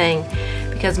important thing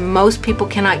because most people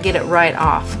cannot get it right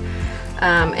off,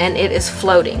 and it is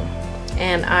floating.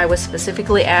 And I was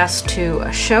specifically asked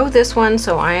to show this one,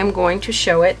 so I am going to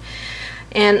show it.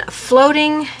 And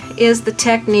floating is the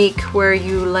technique where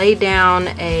you lay down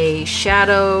a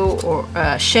shadow or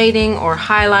shading or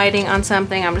highlighting on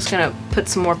something. I'm just going to put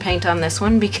some more paint on this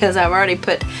one because I've already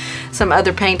put some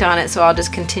other paint on it, so I'll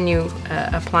just continue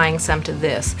applying some to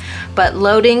this. But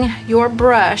loading your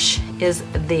brush is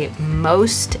the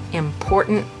most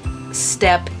important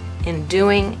step in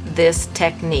doing this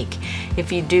technique.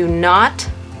 If you do not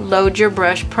load your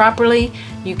brush properly,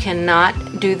 you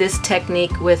cannot do this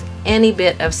technique with any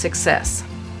bit of success.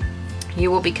 You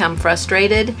will become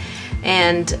frustrated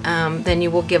and then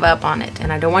you will give up on it.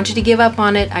 And I don't want you to give up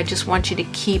on it, I just want you to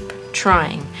keep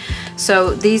trying.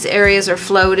 So these areas are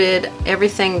floated.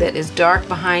 Everything that is dark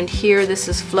behind here, this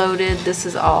is floated. This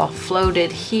is all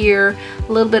floated here.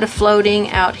 A little bit of floating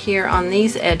out here on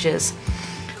these edges.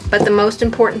 But the most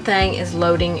important thing is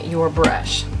loading your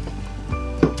brush.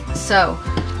 So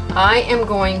I am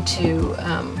going to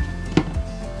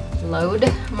load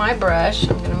my brush.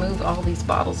 I'm going to move all these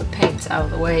bottles of paints out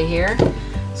of the way here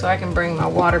so I can bring my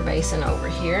water basin over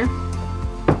here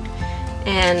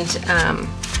and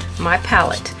my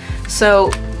palette.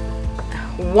 So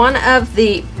one of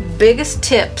the biggest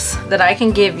tips that I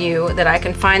can give you, that I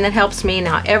can find that helps me,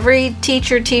 now every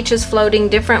teacher teaches floating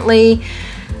differently.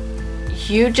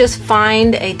 You just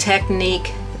find a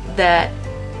technique that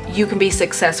you can be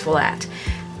successful at.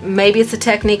 Maybe it's a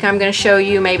technique I'm going to show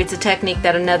you, maybe it's a technique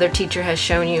that another teacher has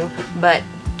shown you, but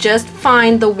just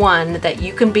find the one that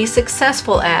you can be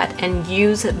successful at and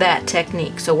use that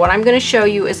technique. So what I'm going to show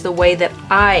you is the way that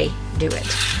I do it.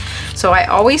 So I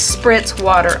always spritz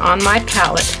water on my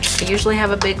palette. I usually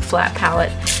have a big flat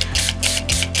palette.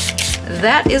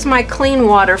 That is my clean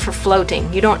water for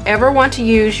floating. You don't ever want to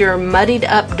use your muddied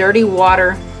up dirty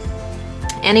water,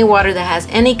 any water that has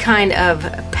any kind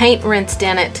of paint rinsed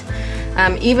in it.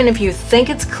 Even if you think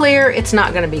it's clear, it's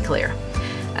not going to be clear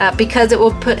because it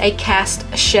will put a cast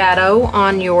shadow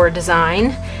on your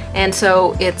design, and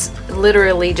so it's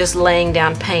literally just laying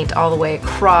down paint all the way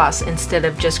across instead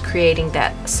of just creating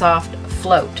that soft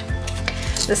float.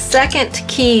 The second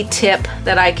key tip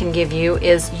that I can give you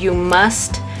is you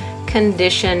must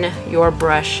condition your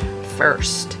brush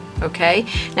first. Okay,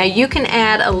 now you can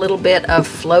add a little bit of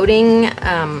floating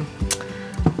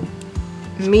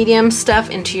medium stuff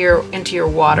into your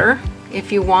water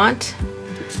if you want.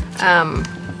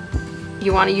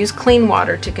 You want to use clean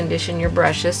water to condition your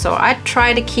brushes. So I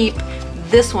try to keep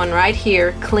this one right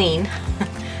here clean.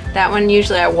 That one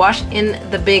usually I wash in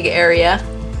the big area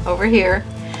over here,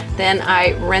 then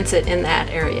I rinse it in that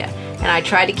area. And I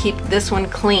try to keep this one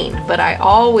clean, but I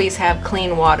always have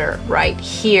clean water right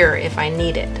here if I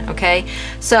need it, okay?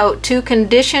 So to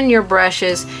condition your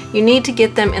brushes, you need to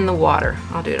get them in the water.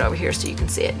 I'll do it over here so you can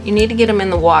see it. You need to get them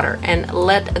in the water and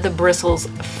let the bristles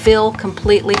fill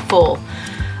completely full.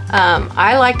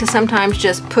 I like to sometimes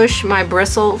just push my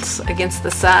bristles against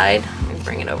the side. Let me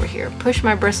bring it over here. Push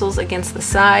my bristles against the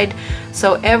side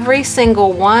so every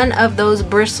single one of those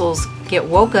bristles get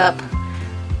woke up.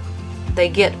 They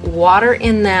get water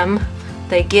in them,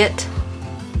 they get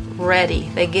ready,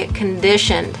 they get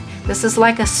conditioned. This is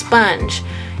like a sponge.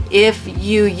 If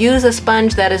you use a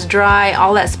sponge that is dry,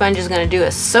 all that sponge is going to do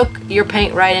is soak your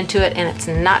paint right into it, and it's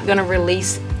not going to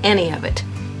release any of it.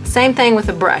 Same thing with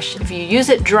a brush. If you use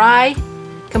it dry,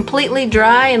 completely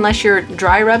dry, unless you're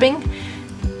dry rubbing,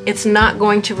 it's not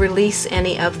going to release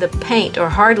any of the paint, or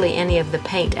hardly any of the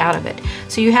paint out of it.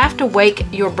 So you have to wake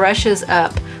your brushes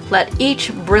up. Let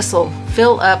each bristle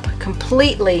fill up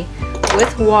completely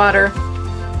with water,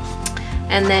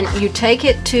 and then you take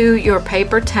it to your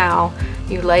paper towel.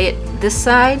 You lay it this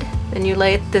side, then you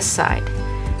lay it this side,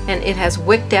 and it has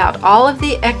wicked out all of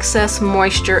the excess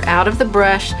moisture out of the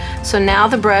brush. So now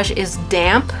the brush is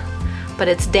damp, but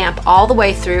it's damp all the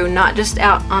way through, not just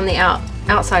out on the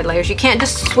outside layers. You can't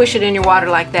just swish it in your water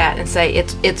like that and say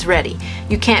it's ready.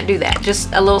 You can't do that.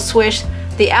 Just a little swish.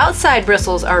 The outside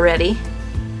bristles are ready,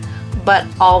 but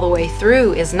all the way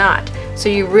through is not. So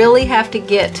you really have to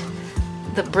get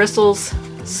the bristles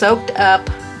soaked up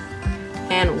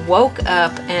and woke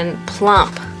up and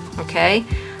plump, okay?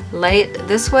 Lay it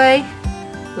this way,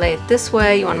 lay it this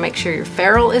way. You want to make sure your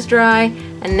ferrule is dry,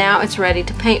 and now it's ready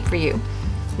to paint for you.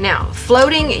 Now,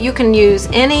 floating, you can use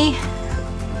any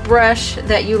brush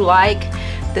that you like.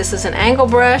 This is an angle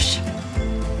brush.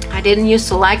 I didn't used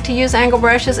to like to use angle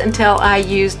brushes until I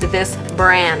used this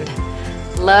brand.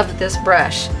 Love this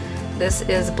brush. This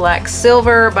is Black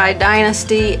Silver by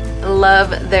Dynasty.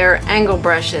 Love their angle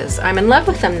brushes. I'm in love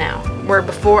with them now. Where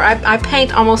before I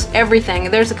paint almost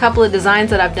everything. There's a couple of designs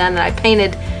that I've done that I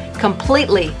painted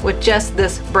completely with just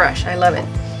this brush. I love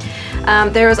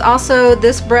it. There's also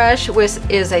this brush, which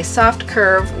is a soft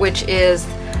curve, which is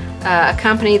a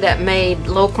company that made,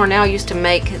 Lowell Cornell used to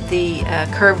make the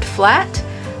curved flat,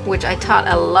 which I taught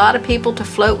a lot of people to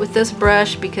float with this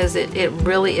brush because it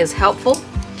really is helpful.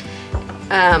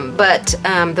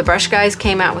 The brush guys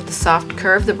came out with the soft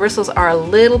curve. The bristles are a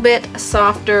little bit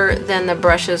softer than the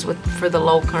brushes for the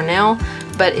Lowell Cornell,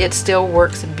 but it still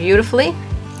works beautifully.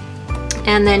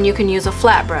 And then you can use a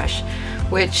flat brush,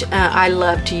 which I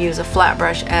love to use a flat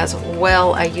brush as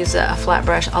well. I use a flat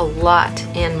brush a lot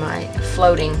in my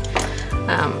floating.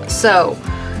 So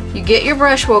you get your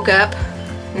brush woke up.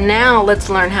 Now let's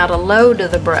learn how to load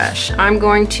the brush. I'm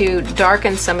going to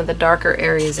darken some of the darker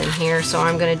areas in here, so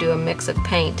I'm going to do a mix of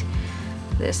paint.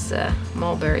 This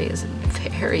mulberry is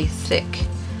very thick,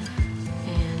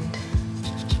 and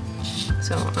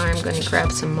so I'm going to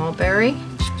grab some mulberry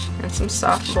and some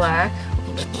soft black, a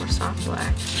little bit more soft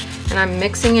black, and I'm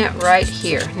mixing it right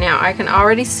here. Now I can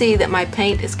already see that my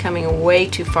paint is coming way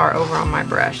too far over on my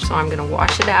brush, so I'm going to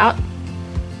wash it out,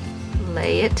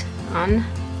 lay it on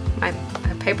my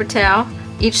paper towel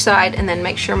each side, and then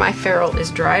make sure my ferrule is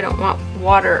dry. I don't want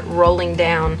water rolling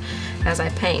down as I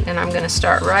paint, and I'm going to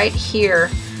start right here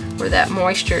where that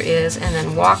moisture is and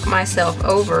then walk myself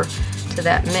over to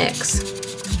that mix.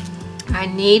 I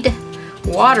need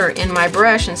water in my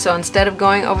brush, and so instead of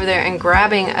going over there and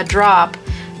grabbing a drop,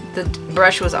 the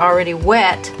brush was already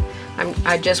wet.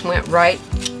 I just went right,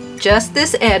 just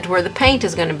this edge where the paint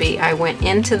is going to be, I went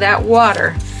into that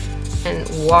water and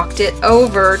walked it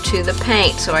over to the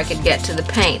paint so I could get to the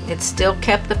paint. It still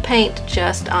kept the paint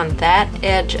just on that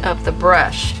edge of the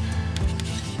brush.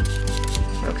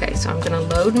 Okay, so I'm going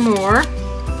to load more.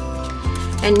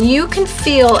 And you can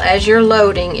feel as you're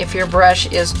loading if your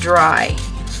brush is dry,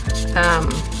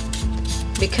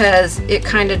 because it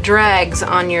kind of drags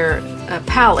on your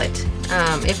palette.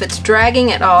 If it's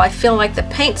dragging at all, I feel like the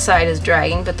paint side is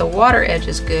dragging, but the water edge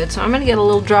is good. So I'm going to get a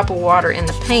little drop of water in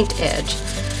the paint edge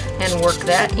and work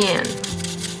that in.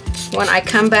 When I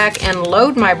come back and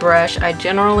load my brush, I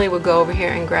generally would go over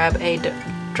here and grab a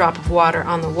drop of water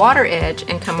on the water edge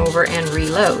and come over and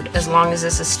reload, as long as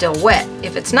this is still wet.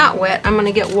 If it's not wet, I'm going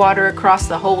to get water across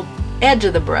the whole edge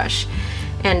of the brush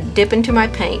and dip into my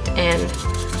paint and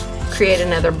create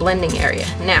another blending area.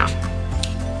 Now,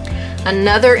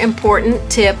 Another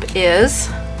important tip is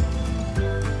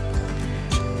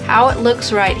how it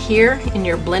looks right here in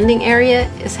your blending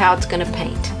area is how it's going to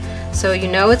paint. So you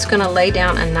know it's going to lay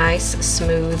down a nice,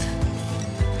 smooth,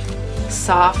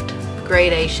 soft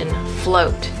gradation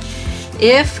float.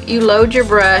 If you load your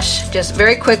brush just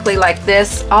very quickly like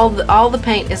this, all the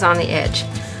paint is on the edge.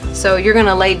 So you're going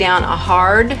to lay down a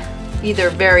hard, either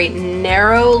very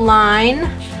narrow line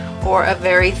or a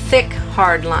very thick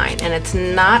hard line, and it's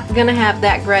not going to have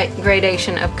that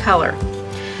gradation of color.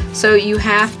 So you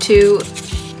have to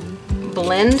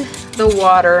blend the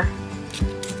water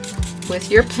with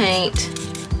your paint,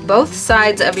 both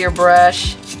sides of your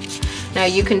brush. Now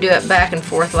you can do it back and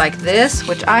forth like this,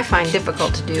 which I find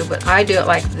difficult to do, but I do it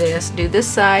like this. Do this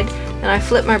side, and I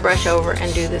flip my brush over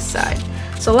and do this side.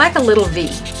 So like a little V.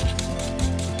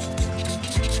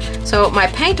 So my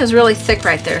paint is really thick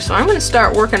right there, so I'm going to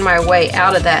start working my way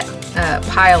out of that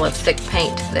pile of thick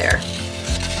paint there,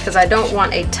 because I don't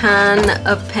want a ton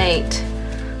of paint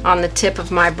on the tip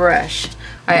of my brush.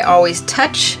 I always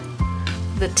touch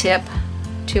the tip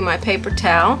to my paper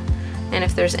towel, and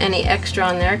if there's any extra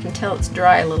on there, I can tell it's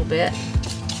dry a little bit.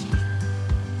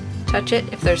 Touch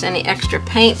it. If there's any extra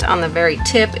paint on the very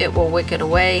tip, it will wick it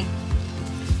away.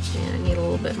 And I need a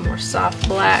little bit more soft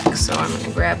black, so I'm going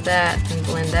to grab that and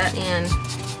blend that in.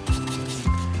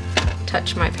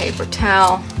 Touch my paper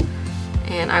towel,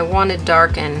 and I want to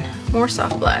darken more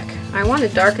soft black. I want to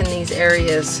darken these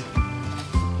areas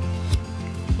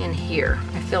in here.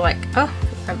 I feel like, oh,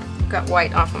 I've got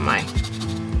white off of my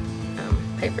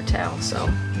paper towel, so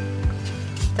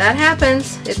that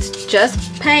happens. It's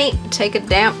just paint. Take a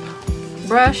damp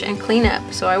brush and clean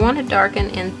up. So I want to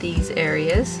darken in these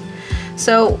areas.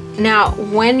 So now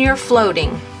when you're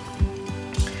floating,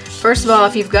 first of all,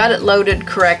 if you've got it loaded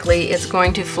correctly, it's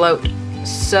going to float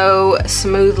so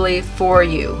smoothly for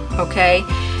you, okay?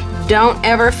 Don't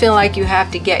ever feel like you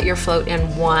have to get your float in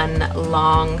one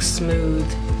long,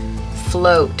 smooth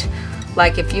float.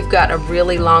 Like if you've got a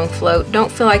really long float,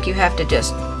 don't feel like you have to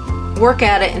just work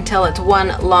at it until it's one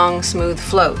long, smooth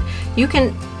float. You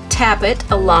can tap it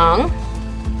along,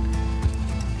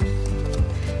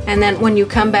 and then when you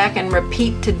come back and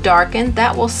repeat to darken,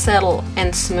 that will settle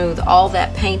and smooth all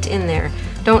that paint in there.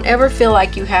 Don't ever feel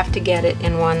like you have to get it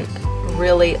in one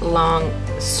really long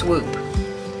swoop.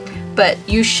 But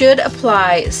you should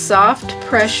apply soft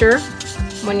pressure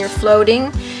when you're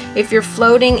floating. If you're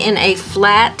floating in a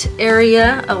flat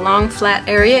area, a long flat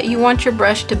area, you want your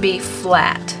brush to be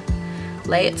flat.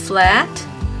 Lay it flat,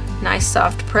 nice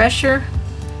soft pressure,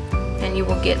 and you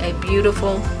will get a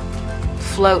beautiful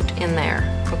float in there,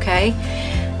 okay?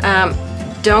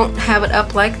 Don't have it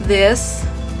up like this.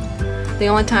 The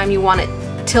only time you want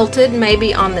it tilted,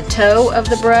 maybe on the toe of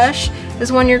the brush,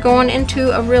 is when you're going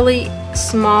into a really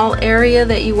small area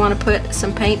that you want to put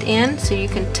some paint in, so you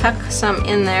can tuck some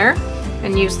in there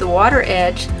and use the water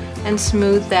edge and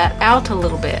smooth that out a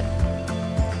little bit.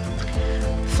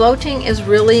 Floating is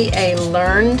really a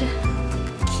learned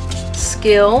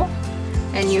skill,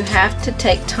 and you have to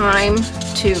take time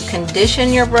to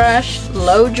condition your brush,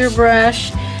 load your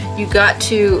brush. You got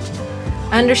to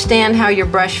understand how your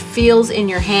brush feels in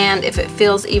your hand. If it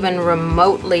feels even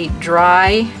remotely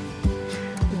dry,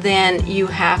 then you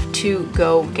have to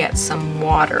go get some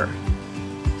water.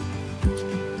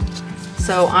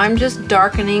 So I'm just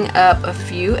darkening up a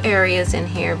few areas in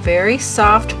here, very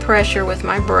soft pressure with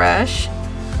my brush,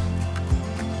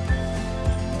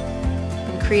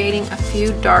 and creating a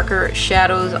few darker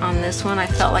shadows on this one. I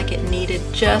felt like it needed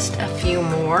just a few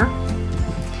more.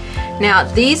 Now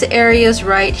these areas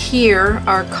right here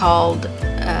are called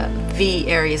V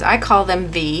areas. I call them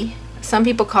V. Some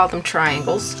people call them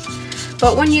triangles.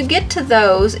 But when you get to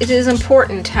those, it is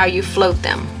important how you float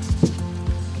them.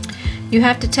 You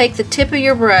have to take the tip of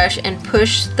your brush and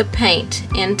push the paint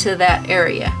into that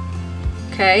area,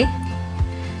 okay?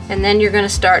 And then you're going to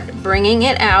start bringing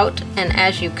it out, and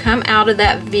as you come out of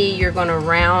that V, you're going to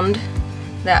round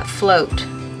that float.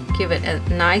 Give it a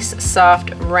nice soft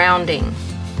rounding.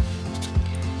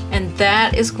 And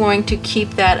that is going to keep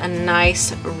that a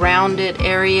nice rounded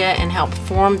area and help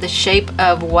form the shape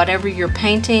of whatever you're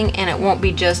painting, and it won't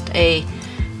be just a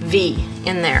V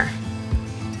in there.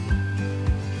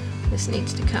 This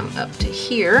needs to come up to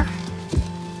here.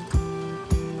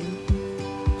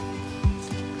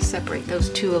 Separate those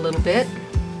two a little bit.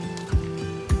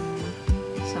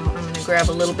 So I'm going to grab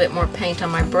a little bit more paint on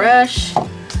my brush.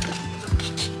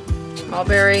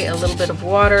 Mulberry, a little bit of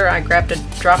water. I grabbed a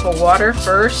drop of water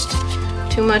first.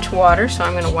 Too much water, so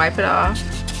I'm going to wipe it off.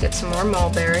 Get some more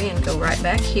mulberry and go right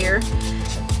back here.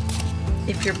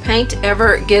 If your paint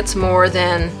ever gets more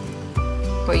than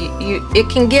well, it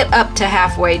can get up to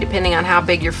halfway depending on how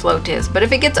big your float is, but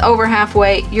if it gets over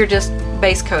halfway, you're just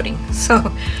base coating.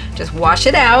 So just wash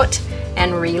it out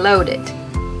and reload it.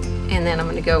 And then I'm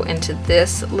going to go into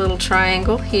this little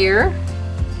triangle here,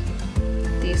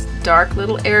 these dark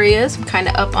little areas. I'm kind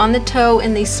of up on the toe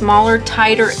in these smaller,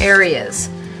 tighter areas.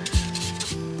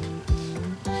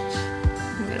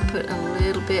 I'm going to put a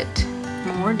little bit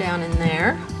more down in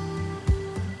there.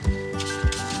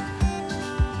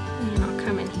 And I'll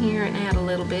come in here and add a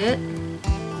little bit.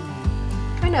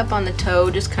 Kind of up on the toe,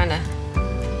 just kind of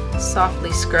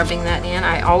softly scrubbing that in.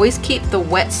 I always keep the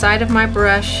wet side of my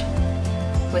brush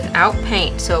without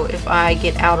paint, so if I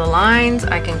get out of lines,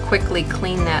 I can quickly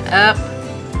clean that up.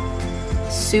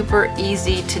 Super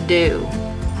easy to do.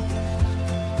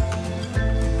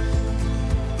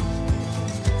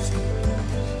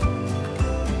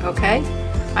 Okay,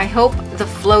 I hope the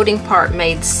floating part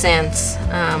made sense.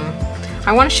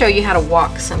 I want to show you how to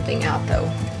walk something out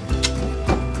though.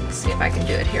 Let's see if I can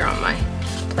do it here on my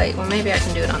plate. Well, maybe I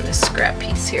can do it on this scrap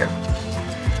piece here.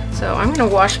 So I'm going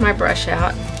to wash my brush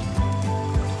out.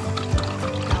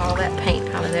 Get all that paint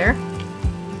out of there.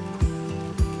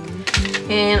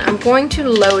 And I'm going to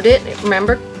load it.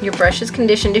 Remember, your brush is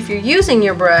conditioned. If you're using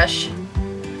your brush,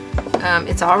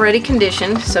 it's already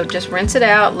conditioned, so just rinse it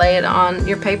out, lay it on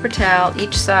your paper towel,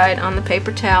 each side on the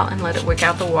paper towel, and let it wick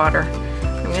out the water.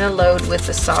 I'm going to load with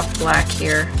the soft black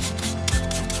here.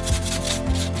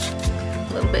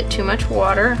 A little bit too much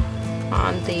water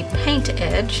on the paint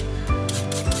edge.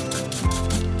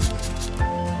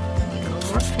 Need a little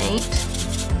more paint.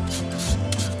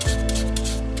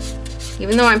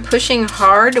 Even though I'm pushing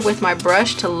hard with my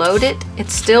brush to load it,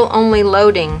 it's still only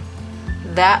loading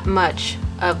that much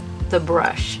of the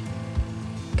brush.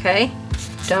 Okay?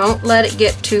 Don't let it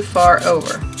get too far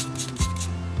over.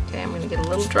 Okay, I'm going to get a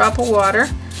little drop of water.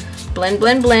 Blend,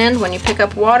 blend, blend. When you pick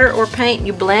up water or paint,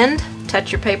 you blend.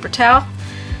 Touch your paper towel.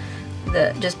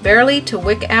 Just barely to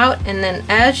wick out, and then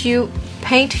as you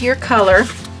paint your color,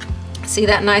 see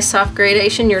that nice soft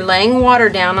gradation? You're laying water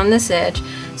down on this edge,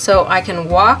 so I can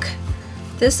walk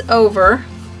this over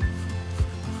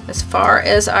as far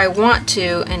as I want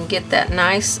to and get that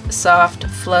nice soft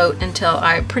float until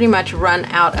I pretty much run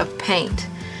out of paint.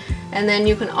 And then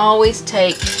you can always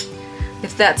take,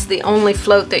 if that's the only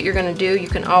float that you're going to do, you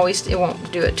can always, it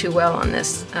won't do it too well on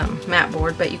this mat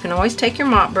board, but you can always take your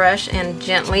mop brush and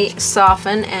gently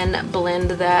soften and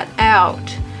blend that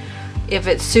out. If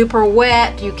it's super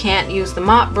wet, you can't use the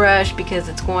mop brush because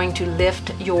it's going to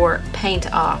lift your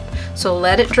paint off. So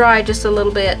let it dry just a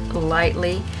little bit,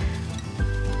 lightly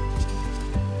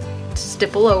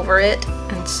stipple over it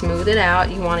and smooth it out.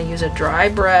 You want to use a dry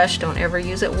brush, don't ever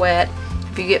use it wet.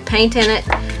 If you get paint in it,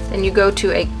 then you go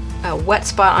to a wet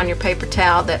spot on your paper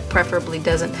towel that preferably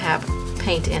doesn't have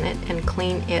paint in it and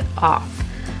clean it off.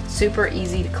 Super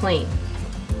easy to clean.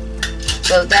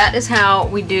 So that is how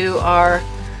we do our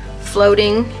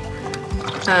floating,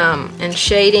 and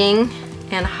shading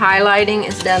and highlighting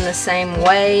is done the same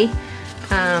way.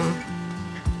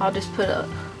 I'll just put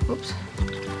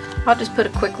a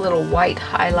quick little white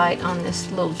highlight on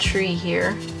this little tree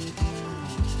here.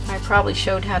 I probably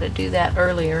showed how to do that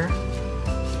earlier.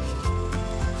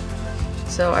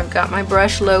 So I've got my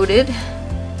brush loaded,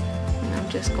 and I'm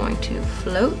just going to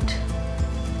float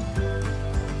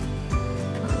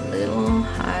a little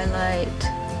highlight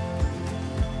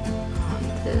on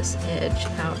this edge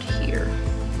out here.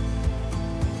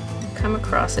 Come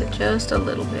across it just a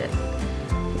little bit.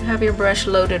 You have your brush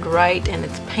loaded right and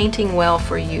it's painting well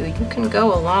for you. You can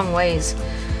go a long ways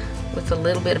with a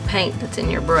little bit of paint that's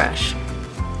in your brush.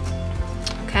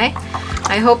 Okay,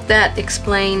 I hope that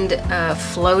explained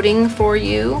floating for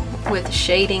you with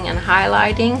shading and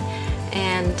highlighting,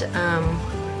 and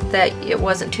that it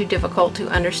wasn't too difficult to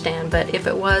understand. But if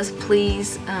it was,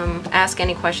 please ask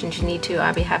any questions you need to.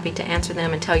 I'd be happy to answer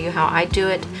them and tell you how I do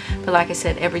it. But like I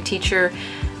said, every teacher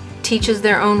teaches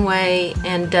their own way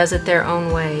and does it their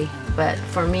own way. But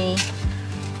for me,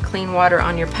 clean water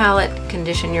on your palette,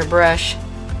 condition your brush,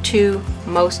 two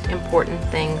most important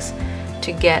things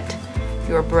to get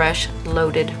your brush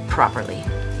loaded properly.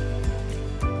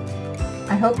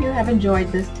 I hope you have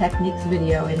enjoyed this techniques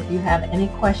video, and if you have any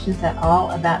questions at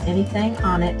all about anything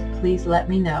on it, please let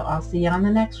me know. I'll see you on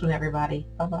the next one, everybody.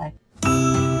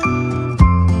 Bye-bye.